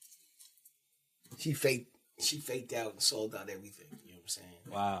she faked out and sold out everything. You know what I'm saying?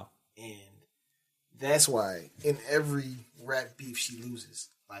 Wow. And that's why in every rap beef she loses.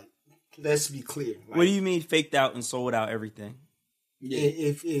 Like, let's be clear. Like, what do you mean faked out and sold out everything? Yeah.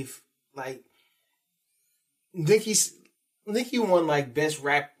 If like Nicki won like best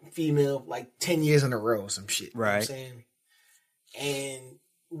rap female like 10 years in a row or some shit. Right. You know what I'm saying? And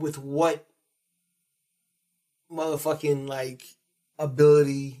with what motherfucking like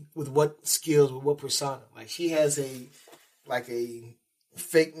ability, with what skills, with what persona. Like, she has a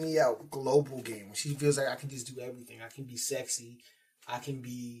fake me out global game. She feels like I can just do everything. I can be sexy. I can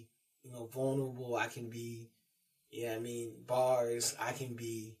be, vulnerable. I can be, bars. I can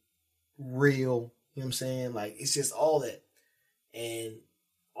be real. You know what I'm saying? Like, it's just all that. And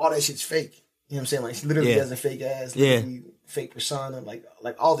all that shit's fake. You know what I'm saying? Like, she literally has a fake ass, fake persona, like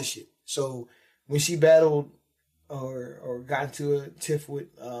all this shit. So when she battled or got into a tiff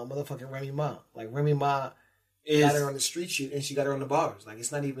with motherfucking Remy Ma, like Remy Ma got her on the street shit and she got her on the bars. Like,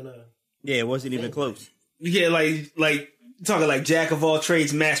 it's not even a... Yeah, it wasn't even close. Yeah, like talking like jack of all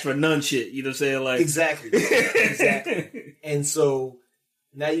trades, master of none shit. You know what I'm saying? Like, Exactly. And so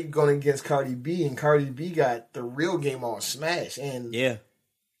now you're going against Cardi B, and Cardi B got the real game on smash. And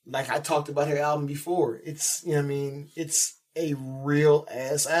like I talked about her album before, it's, it's a real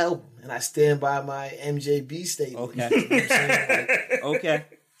ass album. And I stand by my MJB statement. Okay. You know what I'm saying? Like, okay.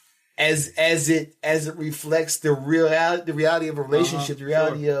 As it reflects the reality of a relationship, the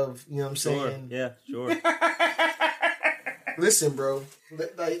reality of, you know what I'm saying? Yeah, sure. Listen, bro,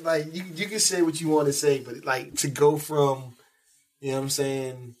 like you can say what you want to say, but like, to go from, you know what I'm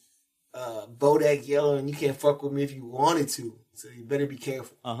saying, Bodak Yellow and You Can't Fuck With Me If You Wanted To, so you better be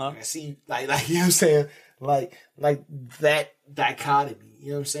careful. Like, I see, like you know what I'm saying, like that dichotomy, you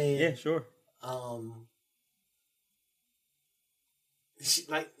know what I'm saying? Yeah, sure.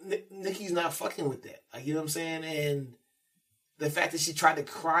 Nicki's not fucking with that, like, you know what I'm saying, and the fact that she tried to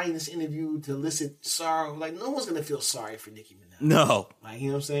cry in this interview to elicit sorrow, like, no one's gonna feel sorry for Nicki Minaj. No, like, you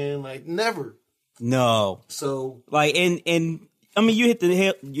know what I'm saying, like, never. No. So, like, and I mean, you hit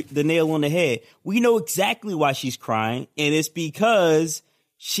the nail on the head. We know exactly why she's crying, and it's because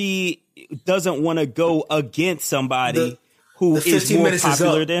she doesn't want to go against somebody who is more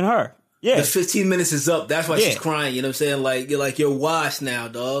popular than her. Yeah, the 15 minutes is up. That's why she's crying. You know what I'm saying? You're washed now,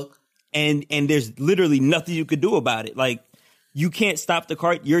 dog. And there's literally nothing you could do about it. Like, you can't stop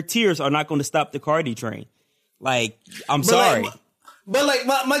your tears are not going to stop the Cardi train. Like, I'm sorry. But like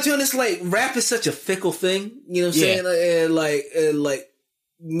my joint is like, rap is such a fickle thing. You know what I'm saying? And like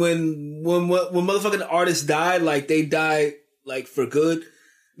when motherfucking artists die, like, they die like for good.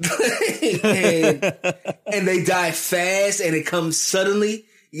 and they die fast and it comes suddenly.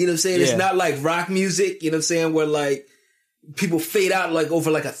 You know what I'm saying? It's not like rock music, you know what I'm saying, where like people fade out like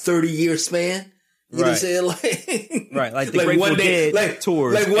over like a 30-year span. You know what I'm saying? Like, right, like the like Grateful Dead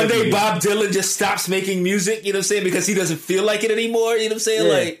tours. Like one day Bob Dylan just stops making music, you know what I'm saying, because he doesn't feel like it anymore, you know what I'm saying?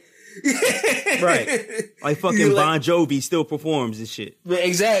 Like, right. Like fucking Bon Jovi still performs and shit.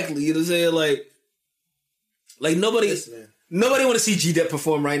 Exactly, you know what I'm saying? Like nobody want to see G-Dep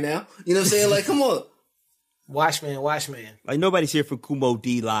perform right now. You know what I'm saying? Like, come on. Watchman. Like, nobody's here for Kumo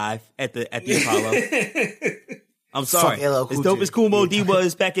D live at the Apollo. I'm sorry. As dope as Kumo D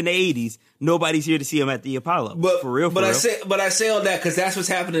was back in the 80s, nobody's here to see him at the Apollo. But for real. I say all that because that's what's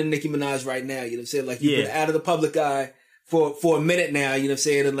happening to Nicki Minaj right now. You know what I'm saying? Like, you've been out of the public eye for a minute now. You know what I'm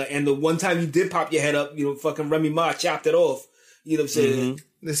saying? And the one time you did pop your head up, you know, fucking Remy Ma chopped it off. You know what I'm saying?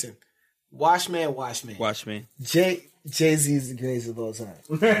 Listen, Watchman. Jay-Z is the greatest of all time.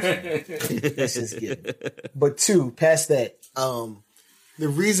 That's just given. But 2, past that, the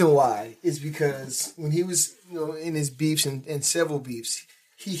reason why is because when he was, in his beefs and several beefs,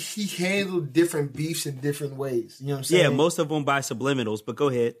 he handled different beefs in different ways. You know what I'm saying? Yeah, most of them by subliminals, but go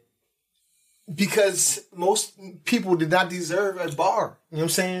ahead. Because most people did not deserve a bar. You know what I'm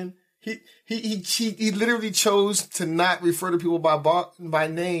saying? He literally chose to not refer to people by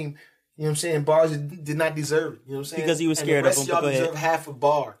name. You know what I'm saying? Bars did not deserve it. You know what I'm saying? Because he was scared of them. Y'all deserve half a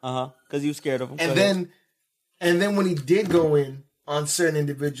bar. Because he was scared of them. And then when he did go in on certain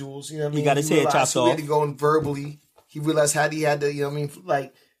individuals, you know what I mean? He got his head chopped off. He had to go in verbally. He realized how he had to, you know what I mean?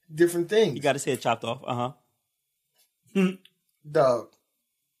 Like, different things. He got his head chopped off. Dog.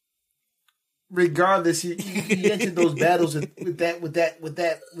 Regardless, he entered those battles with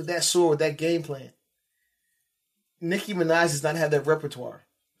that sword, with that game plan. Nicki Minaj does not have that repertoire.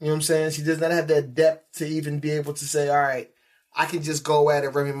 You know what I'm saying? She does not have that depth to even be able to say, all right, I can just go at it,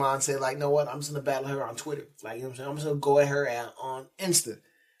 Remy Ma, and say, like, you know what? I'm just going to battle her on Twitter. Like, you know what I'm saying? I'm just going to go at her on Insta.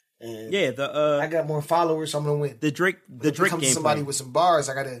 And yeah, I got more followers, so I'm going to win. The Drake game to somebody plan. With some bars,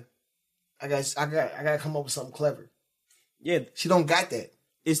 I gotta come up with something clever. Yeah. She don't got that.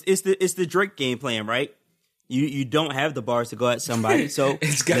 It's the Drake game plan, right? You don't have the bars to go at somebody, so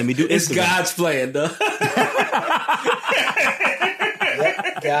let me do Instagram. It's God's plan, though.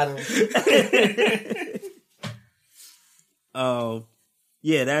 Yep, got him.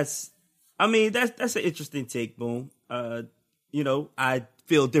 Yeah, that's an interesting take, Boom. I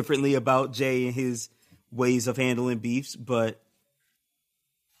feel differently about Jay and his ways of handling beefs, but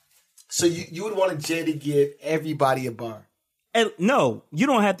so you would want Jay to give everybody a bar. And no, you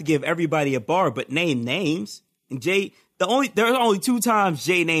don't have to give everybody a bar, but name names. And Jay, there are only 2 times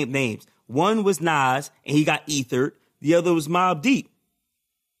Jay named names. One was Nas, and he got ethered. The other was Mobb Deep.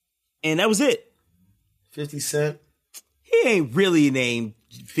 And that was it. 50 Cent? He ain't really named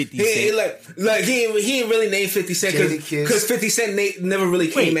 50 Cent. He ain't really named 50 Cent because 50 Cent never really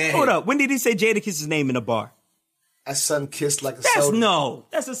came at him. Hold up. When did he say Jadakiss' name in a bar? That son kissed like a soda.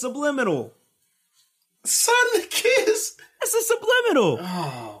 That's a subliminal. Son kiss? That's a subliminal.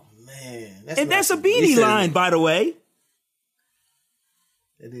 Oh, man. That's a Beanie line, by the way.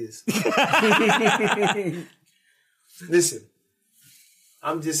 It is. Listen,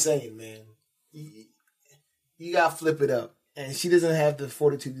 I'm just saying, man. You got to flip it up. And she doesn't have the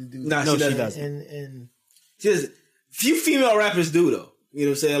fortitude to do that. No, she doesn't. And just few female rappers do, though. You know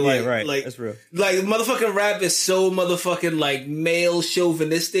what I'm saying? Like, yeah, right. Like, that's real. Like, motherfucking rap is so motherfucking, like, male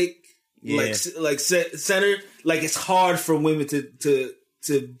chauvinistic. Yeah. Like center, like it's hard for women to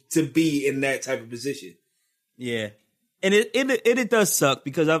be in that type of position. Yeah, and it does suck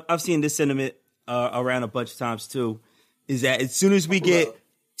because I've seen this sentiment around a bunch of times too. Is that as soon as we get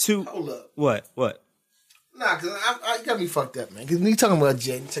to what? Nah, because I got me fucked up, man. Because when you talking about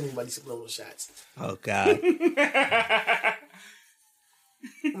Jay, you telling me about these subliminal shots. Oh God.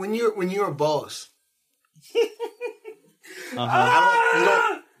 when you're a boss, you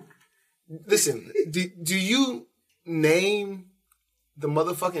don't. Listen, do you name the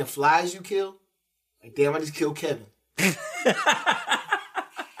motherfucking flies you kill? Like, damn, I just killed Kevin.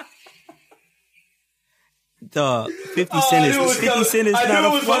 Dog, 50 Cent is not a fly. I knew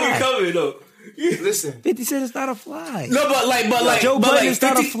it was fucking coming, though. Listen, 50 Cent is not a fly. No, but Joe Budden is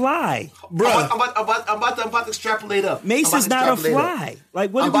not a fly, bro. I'm about to extrapolate up. Mace is not a fly.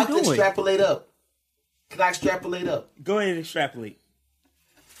 Like, what are we doing? I'm about to extrapolate up. Can I extrapolate up? Go ahead and extrapolate.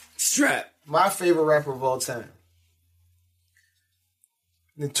 Strap. My favorite rapper of all time.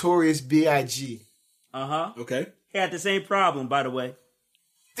 Notorious B.I.G. Okay. He had the same problem, by the way.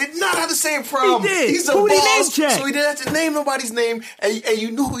 Did not have the same problem. He did. He's a boss, so he didn't have to name nobody's name, and you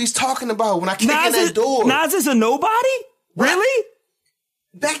knew who he's talking about when I kicked in that door. Nas is a nobody? Really?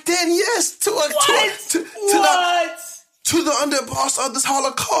 Back then, yes. To the underboss of this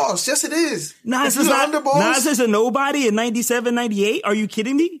Holocaust. Yes, it is. Nas is a nobody in 97, 98? Are you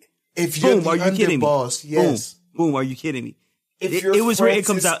kidding me? If you're the underboss, yes. Boom, are you kidding me? It was where it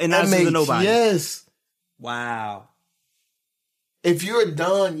comes out, and Nas is a nobody. Yes. Wow. If you're a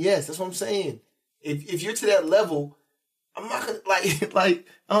Don, yes, that's what I'm saying. If you're to that level, I'm not gonna like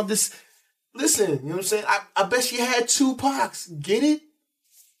I'm just listen. You know what I'm saying? I bet she had 2 Pacs. Get it?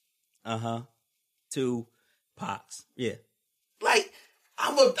 2 Pacs. Yeah. Like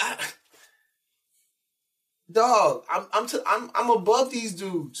I'm above these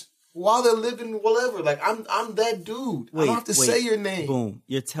dudes while they're living whatever. Like I'm that dude. I don't have to say your name. Boom.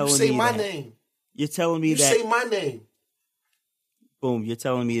 You're telling me say my name. You're telling me that. Say my name. Boom. You're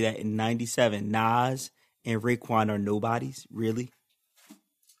telling me that in 97, Nas and Raekwon are nobodies? Really?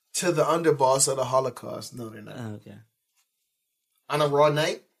 To the underboss of the Holocaust. No, they're not. Okay. On a Raw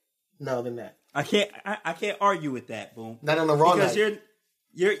night? No, they're not. I can't argue with that, Boom. Not on a Raw because night.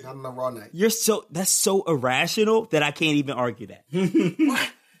 You're not on a Raw night. That's so irrational that I can't even argue that. What?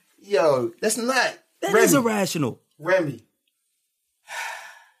 Yo, that's not. That is irrational. Remy,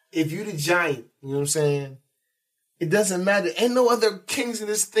 if you the giant, you know what I'm saying? It doesn't matter. Ain't no other kings in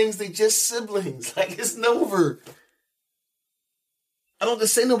this things. They just siblings. Like, it's over. I don't have to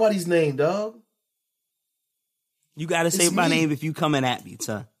say nobody's name, dog. You got to say my name if you coming at me,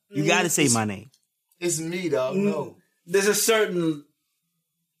 son. You got to say my name. It's me, dog. No. There's a certain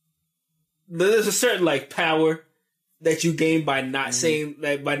like power that you gain by not saying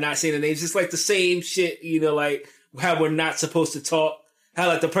the names. It's like the same shit, like how we're not supposed to talk. How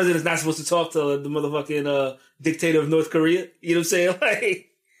like the president's not supposed to talk to the motherfucking dictator of North Korea. You know what I'm saying? Like, right.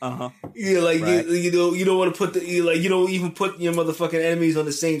 you don't want to put you don't even put your motherfucking enemies on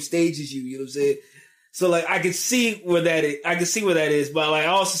the same stage as you. You know what I'm saying? So like I can see where that is. But like I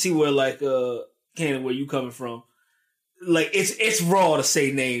also see where like Cannon, where you coming from. Like it's raw to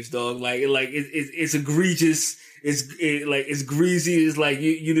say names, dog. Like it's egregious. It's greasy. It's like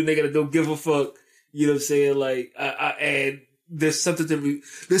you the nigga that don't give a fuck. You know what I'm saying? Like and there's something to be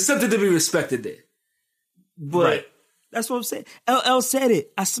respected there. But right. That's what I'm saying. LL said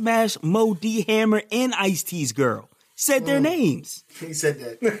it. I smashed Mo D Hammer and Ice-T's girl. Said their names. He said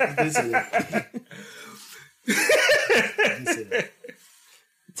that. He did say that. He said that.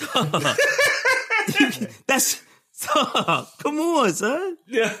 That's come on, son.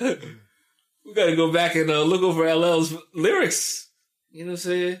 Yeah. We gotta go back and look over LL's lyrics. You know what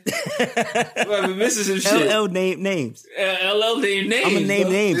I'm saying? I've been missing some shit. LL named names. LL named names. I'm gonna name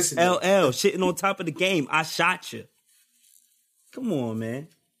names. Listen, LL shitting on top of the game. I shot you. Come on, man.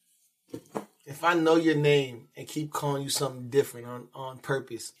 If I know your name and keep calling you something different on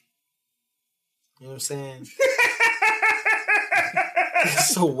purpose, you know what I'm saying?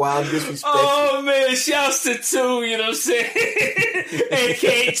 It's so wild, disrespectful. Oh man, shouts to two, you know what I'm saying?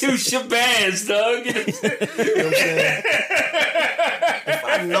 AKA two Shabazz, dog. You know what I'm saying? If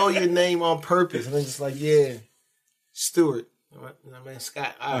I know your name on purpose, and I'm just like, yeah, Stewart. I mean,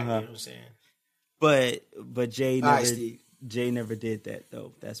 Scott. All right, you know what I'm saying? But Jay never did that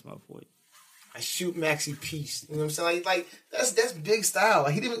though. That's my point. I shoot Maxie Peace. You know what I'm saying? Like that's big style.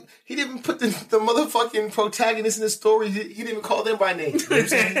 Like, he didn't put the motherfucking protagonist in the story. He didn't even call them by name. You know what I'm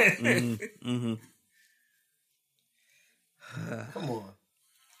saying? Come on.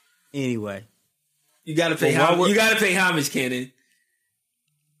 Anyway, you gotta pay homage. You gotta pay homage, Cannon.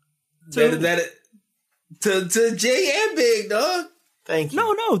 To Jay and Big, dog. Thank you.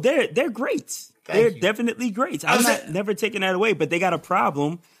 No, they're great. They're definitely great. I'm never taking that away, but they got a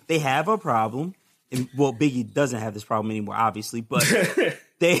problem. They have a problem. And, well, Biggie doesn't have this problem anymore, obviously, but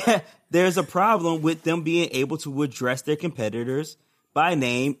there's a problem with them being able to address their competitors by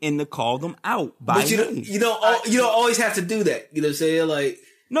name and to call them out by name. You don't always have to do that. You know what I'm saying? Like,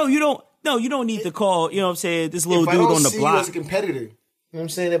 no, you don't need to call, you know what I'm saying, this little dude on the block. If I don't see you as a competitor, you know what I'm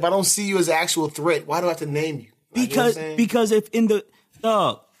saying? If I don't see you as an actual threat, why do I have to name you? Like, because if in the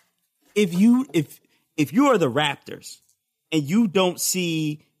if you are the Raptors and you don't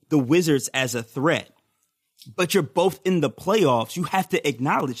see the Wizards as a threat, but you're both in the playoffs, you have to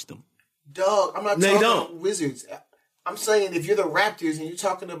acknowledge them. Dog, I'm not talking about Wizards. I'm saying if you're the Raptors and you're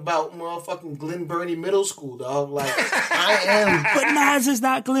talking about motherfucking Glen Burnie Middle School, dog, like I am. But Nas is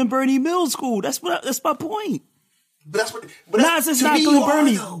not Glen Burnie Middle School. That's my point. But Nas is not Glen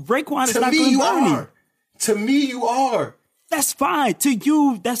Burnie. Raekwon is not Glen Burnie. To me, you are. That's fine. To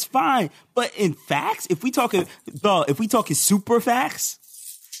you, that's fine. But in facts, if we talking super facts,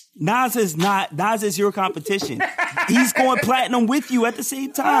 Nas is your competition. He's going platinum with you at the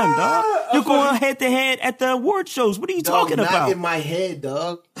same time, dog. You're going head to head at the award shows. What are you talking about? Not in my head,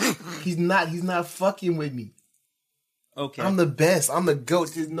 dog. He's not fucking with me. Okay. I'm the best. I'm the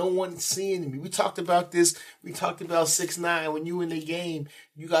GOAT. There's no one seeing me. We talked about this. We talked about 6ix9ine. When you in the game,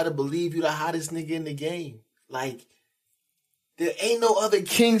 you gotta believe you the hottest nigga in the game. Like, there ain't no other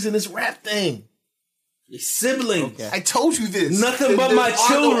kings in this rap thing. Your siblings. Okay. I told you this. Nothing but my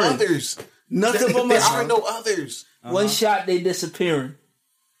children. No others. Nothing but my children. There are no others. One shot, they disappearing.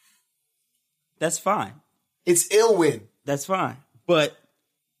 That's fine. It's ill win. That's fine. But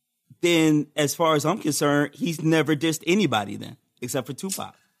then, as far as I'm concerned, he's never dissed anybody then, except for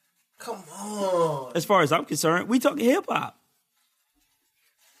Tupac. Come on. As far as I'm concerned, we talking hip hop.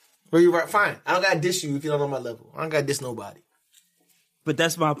 Well, you're right. Fine. I don't gotta diss you if you don't know my level. I don't gotta diss nobody. But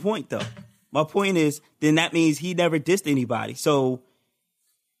that's my point, though. My point is, then that means he never dissed anybody. So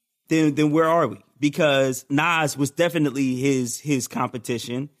then where are we? Because Nas was definitely his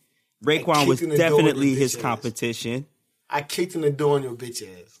competition. Raekwon was definitely his competition. I kicked in the door on your bitch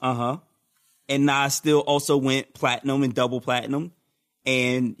ass. Uh-huh. And Nas still also went platinum and double platinum.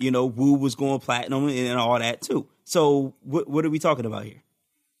 And, you know, Wu was going platinum and all that, too. So what are we talking about here?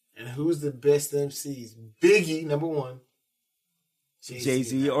 And who's the best MCs? Biggie, number one.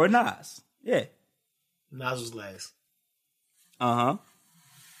 Jay-Z or Nas. Yeah. Nas was last. Uh-huh.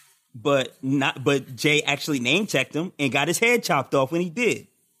 But Jay actually name checked him and got his head chopped off when he did.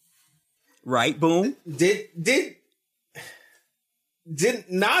 Right, boom. Did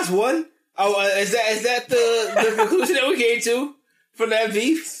Nas won? Oh, is that the conclusion that we came to from that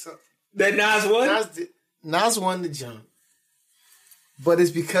beef? That Nas won? Nas won the jump. But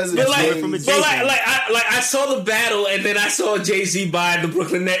it's because of Jay from a Jay-Z. I saw the battle and then I saw Jay-Z buying the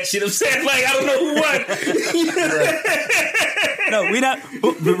Brooklyn Nets. You know what I'm saying? Like, I don't know who won. No, we're not.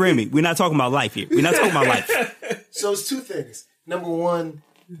 But Remy, we're not talking about life here. We're not talking about life. So it's two things. Number one,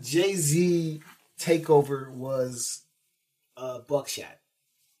 Jay-Z takeover was buckshot.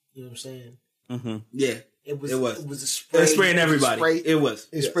 You know what I'm saying? Mm-hmm. Yeah, it was a spray. It was spraying everybody.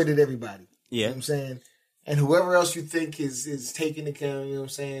 It sprayed at everybody. Yeah. You know what I'm saying? And whoever else you think is taking account, you know what I'm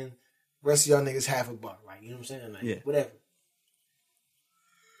saying? The rest of y'all niggas half a buck, right? You know what I'm saying? Like, yeah. Whatever.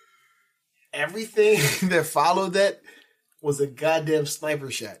 Everything that followed that was a goddamn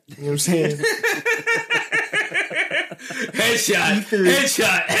sniper shot. You know what I'm saying? Headshot.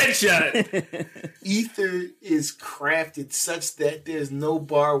 Ether is crafted such that there's no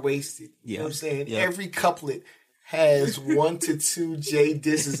bar wasted. You know what I'm saying? Yeah. Every couplet has 1 to 2 J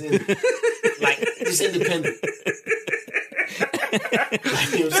disses in it. Like, it's independent.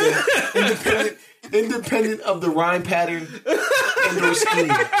 Like, you know what I'm saying? Independent of the rhyme pattern and or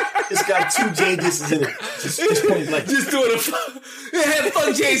scheme. It's got 2 J disses in it. Just point blank. Just doing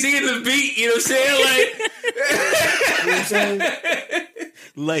fuck Jay-Z in the beat, you know what I'm saying? Like, you know what I'm saying?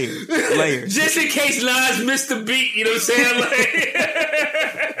 Layers. Just in case Nas missed the beat, you know what I'm saying? Like,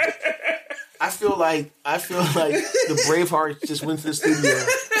 I feel like the Bravehearts just went to the studio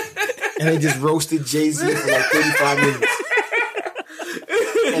and they just roasted Jay-Z for like 35 minutes.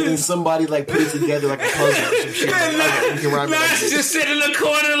 And then somebody like put it together like a puzzle or some shit. Like, Nas just sitting in the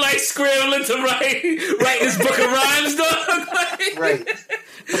corner like scrambling to write this book of rhymes, dog. Like, right.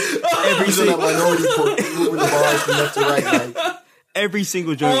 Every single minority report, moving the bars from left to right. Like, every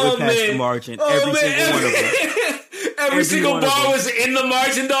single joint went past the margin. Every single one of them. Every single bar was in the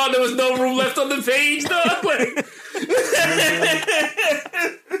margin, dog. There was no room left on the page, dog. Like,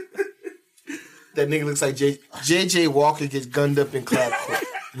 that nigga looks like J.J. Walker gets gunned up in clap court.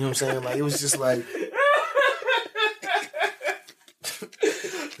 You know what I'm saying? Like, it was just like...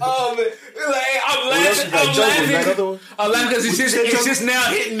 Oh, man. Like, I'm laughing because it's just now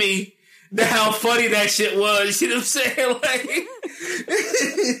hitting me how funny that shit was. You know what I'm saying? Like...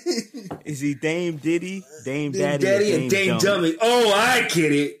 Is he Dame Diddy, Dame Daddy, and Dame Dummy? Oh, I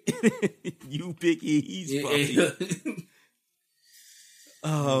get it. You Biggie, he's funny.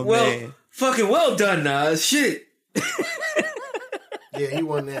 Oh, well, man. Fucking well done, Nas. Shit. Yeah, he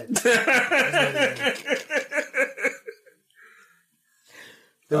won that.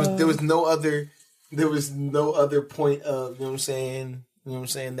 There was no other point of, you know what I'm saying? You know what I'm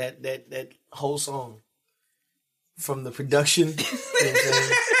saying? That whole song. From the production, you know what I'm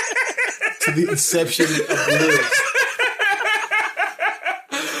saying, to the inception of the lyrics.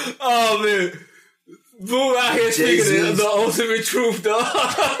 Oh man. Boom out here speaking the ultimate truth, dog.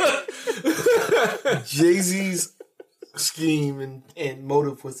 Jay-Z's scheme and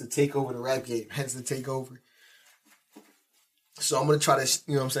motive was to take over the rap game, hence to take over. So I'm going to try to,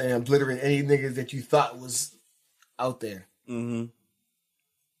 you know what I'm saying, obliterate any niggas that you thought was out there. Mm-hmm.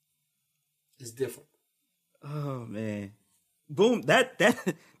 It's different. Oh man. Boom. That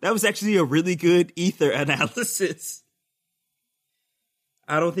was actually a really good Ether analysis.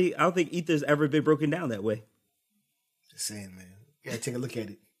 I don't think Ether's ever been broken down that way. Just saying, man. You gotta take a look at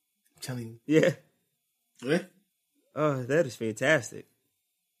it. I'm telling you. Yeah. Yeah. Oh, that is fantastic.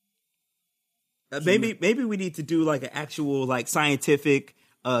 Maybe we need to do like an actual like scientific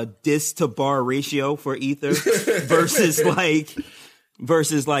diss to bar ratio for Ether versus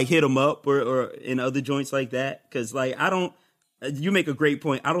like hit 'em up or in other joints like that. Cause like, you make a great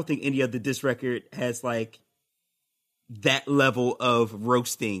point. I don't think any other diss record has like that level of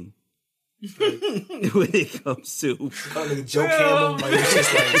roasting when it comes to Joe Camel. Like, it's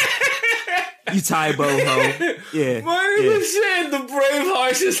just like, you tie boho. Yeah. My nigga said the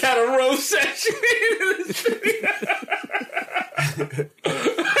Bravehearts just had a roast session in the studio.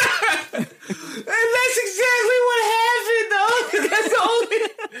 And that's exactly what happened, though.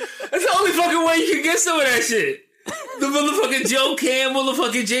 That's the only fucking way you can get some of that shit. The motherfucking Joe Cam,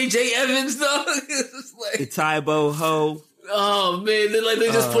 motherfucking JJ Evans, dog. Like, the Tybo Ho. Oh man, they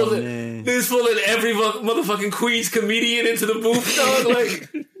just pulling every motherfucking Queens comedian into the booth, dog.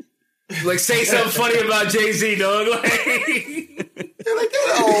 Like say something funny about Jay-Z, dog. Like, they're like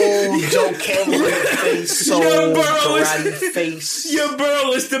that old Joe Campbell face, so karate face. Your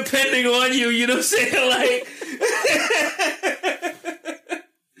borough is depending on you. You know what I'm saying? Like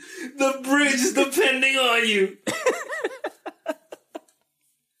the bridge is depending on you.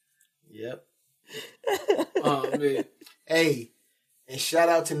 Yep. Oh man. Hey, and shout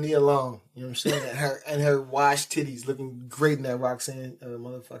out to Nia Long. You know what I'm saying? And her washed titties looking great in that Roxanne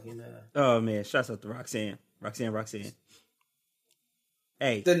motherfucking. Oh man, shouts out to Roxanne.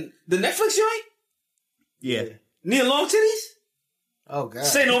 Hey, the Netflix joint. Yeah. Nia Long titties. Oh god.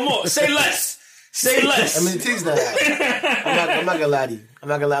 Say no more. Say less. Say less. I mean, the titties not out. I'm not gonna lie to you. I'm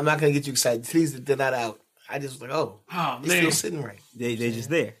not gonna get you excited. The titties, they're not out. I just was like, man, they're still sitting right. They just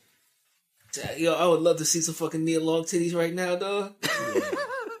there. Yo, I would love to see some fucking Nia Long titties right now, dog. Yeah.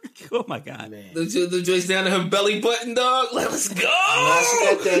 Oh my god, man. The joints down to her belly button, dog. Let's go.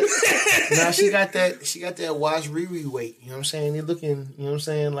 She got that wash Riri weight. You know what I'm saying? They're looking. You know what I'm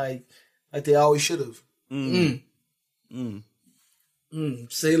saying? Like they always should have.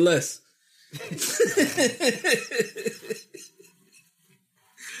 Say less.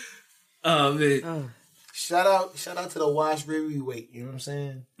 Oh man. Shout out to the wash Riri weight. You know what I'm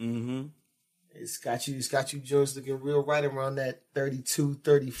saying? Mm-hmm. It's got you joints looking real right around that 32,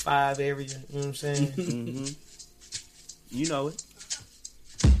 35 area. You know what I'm saying? Mm-hmm. You know it.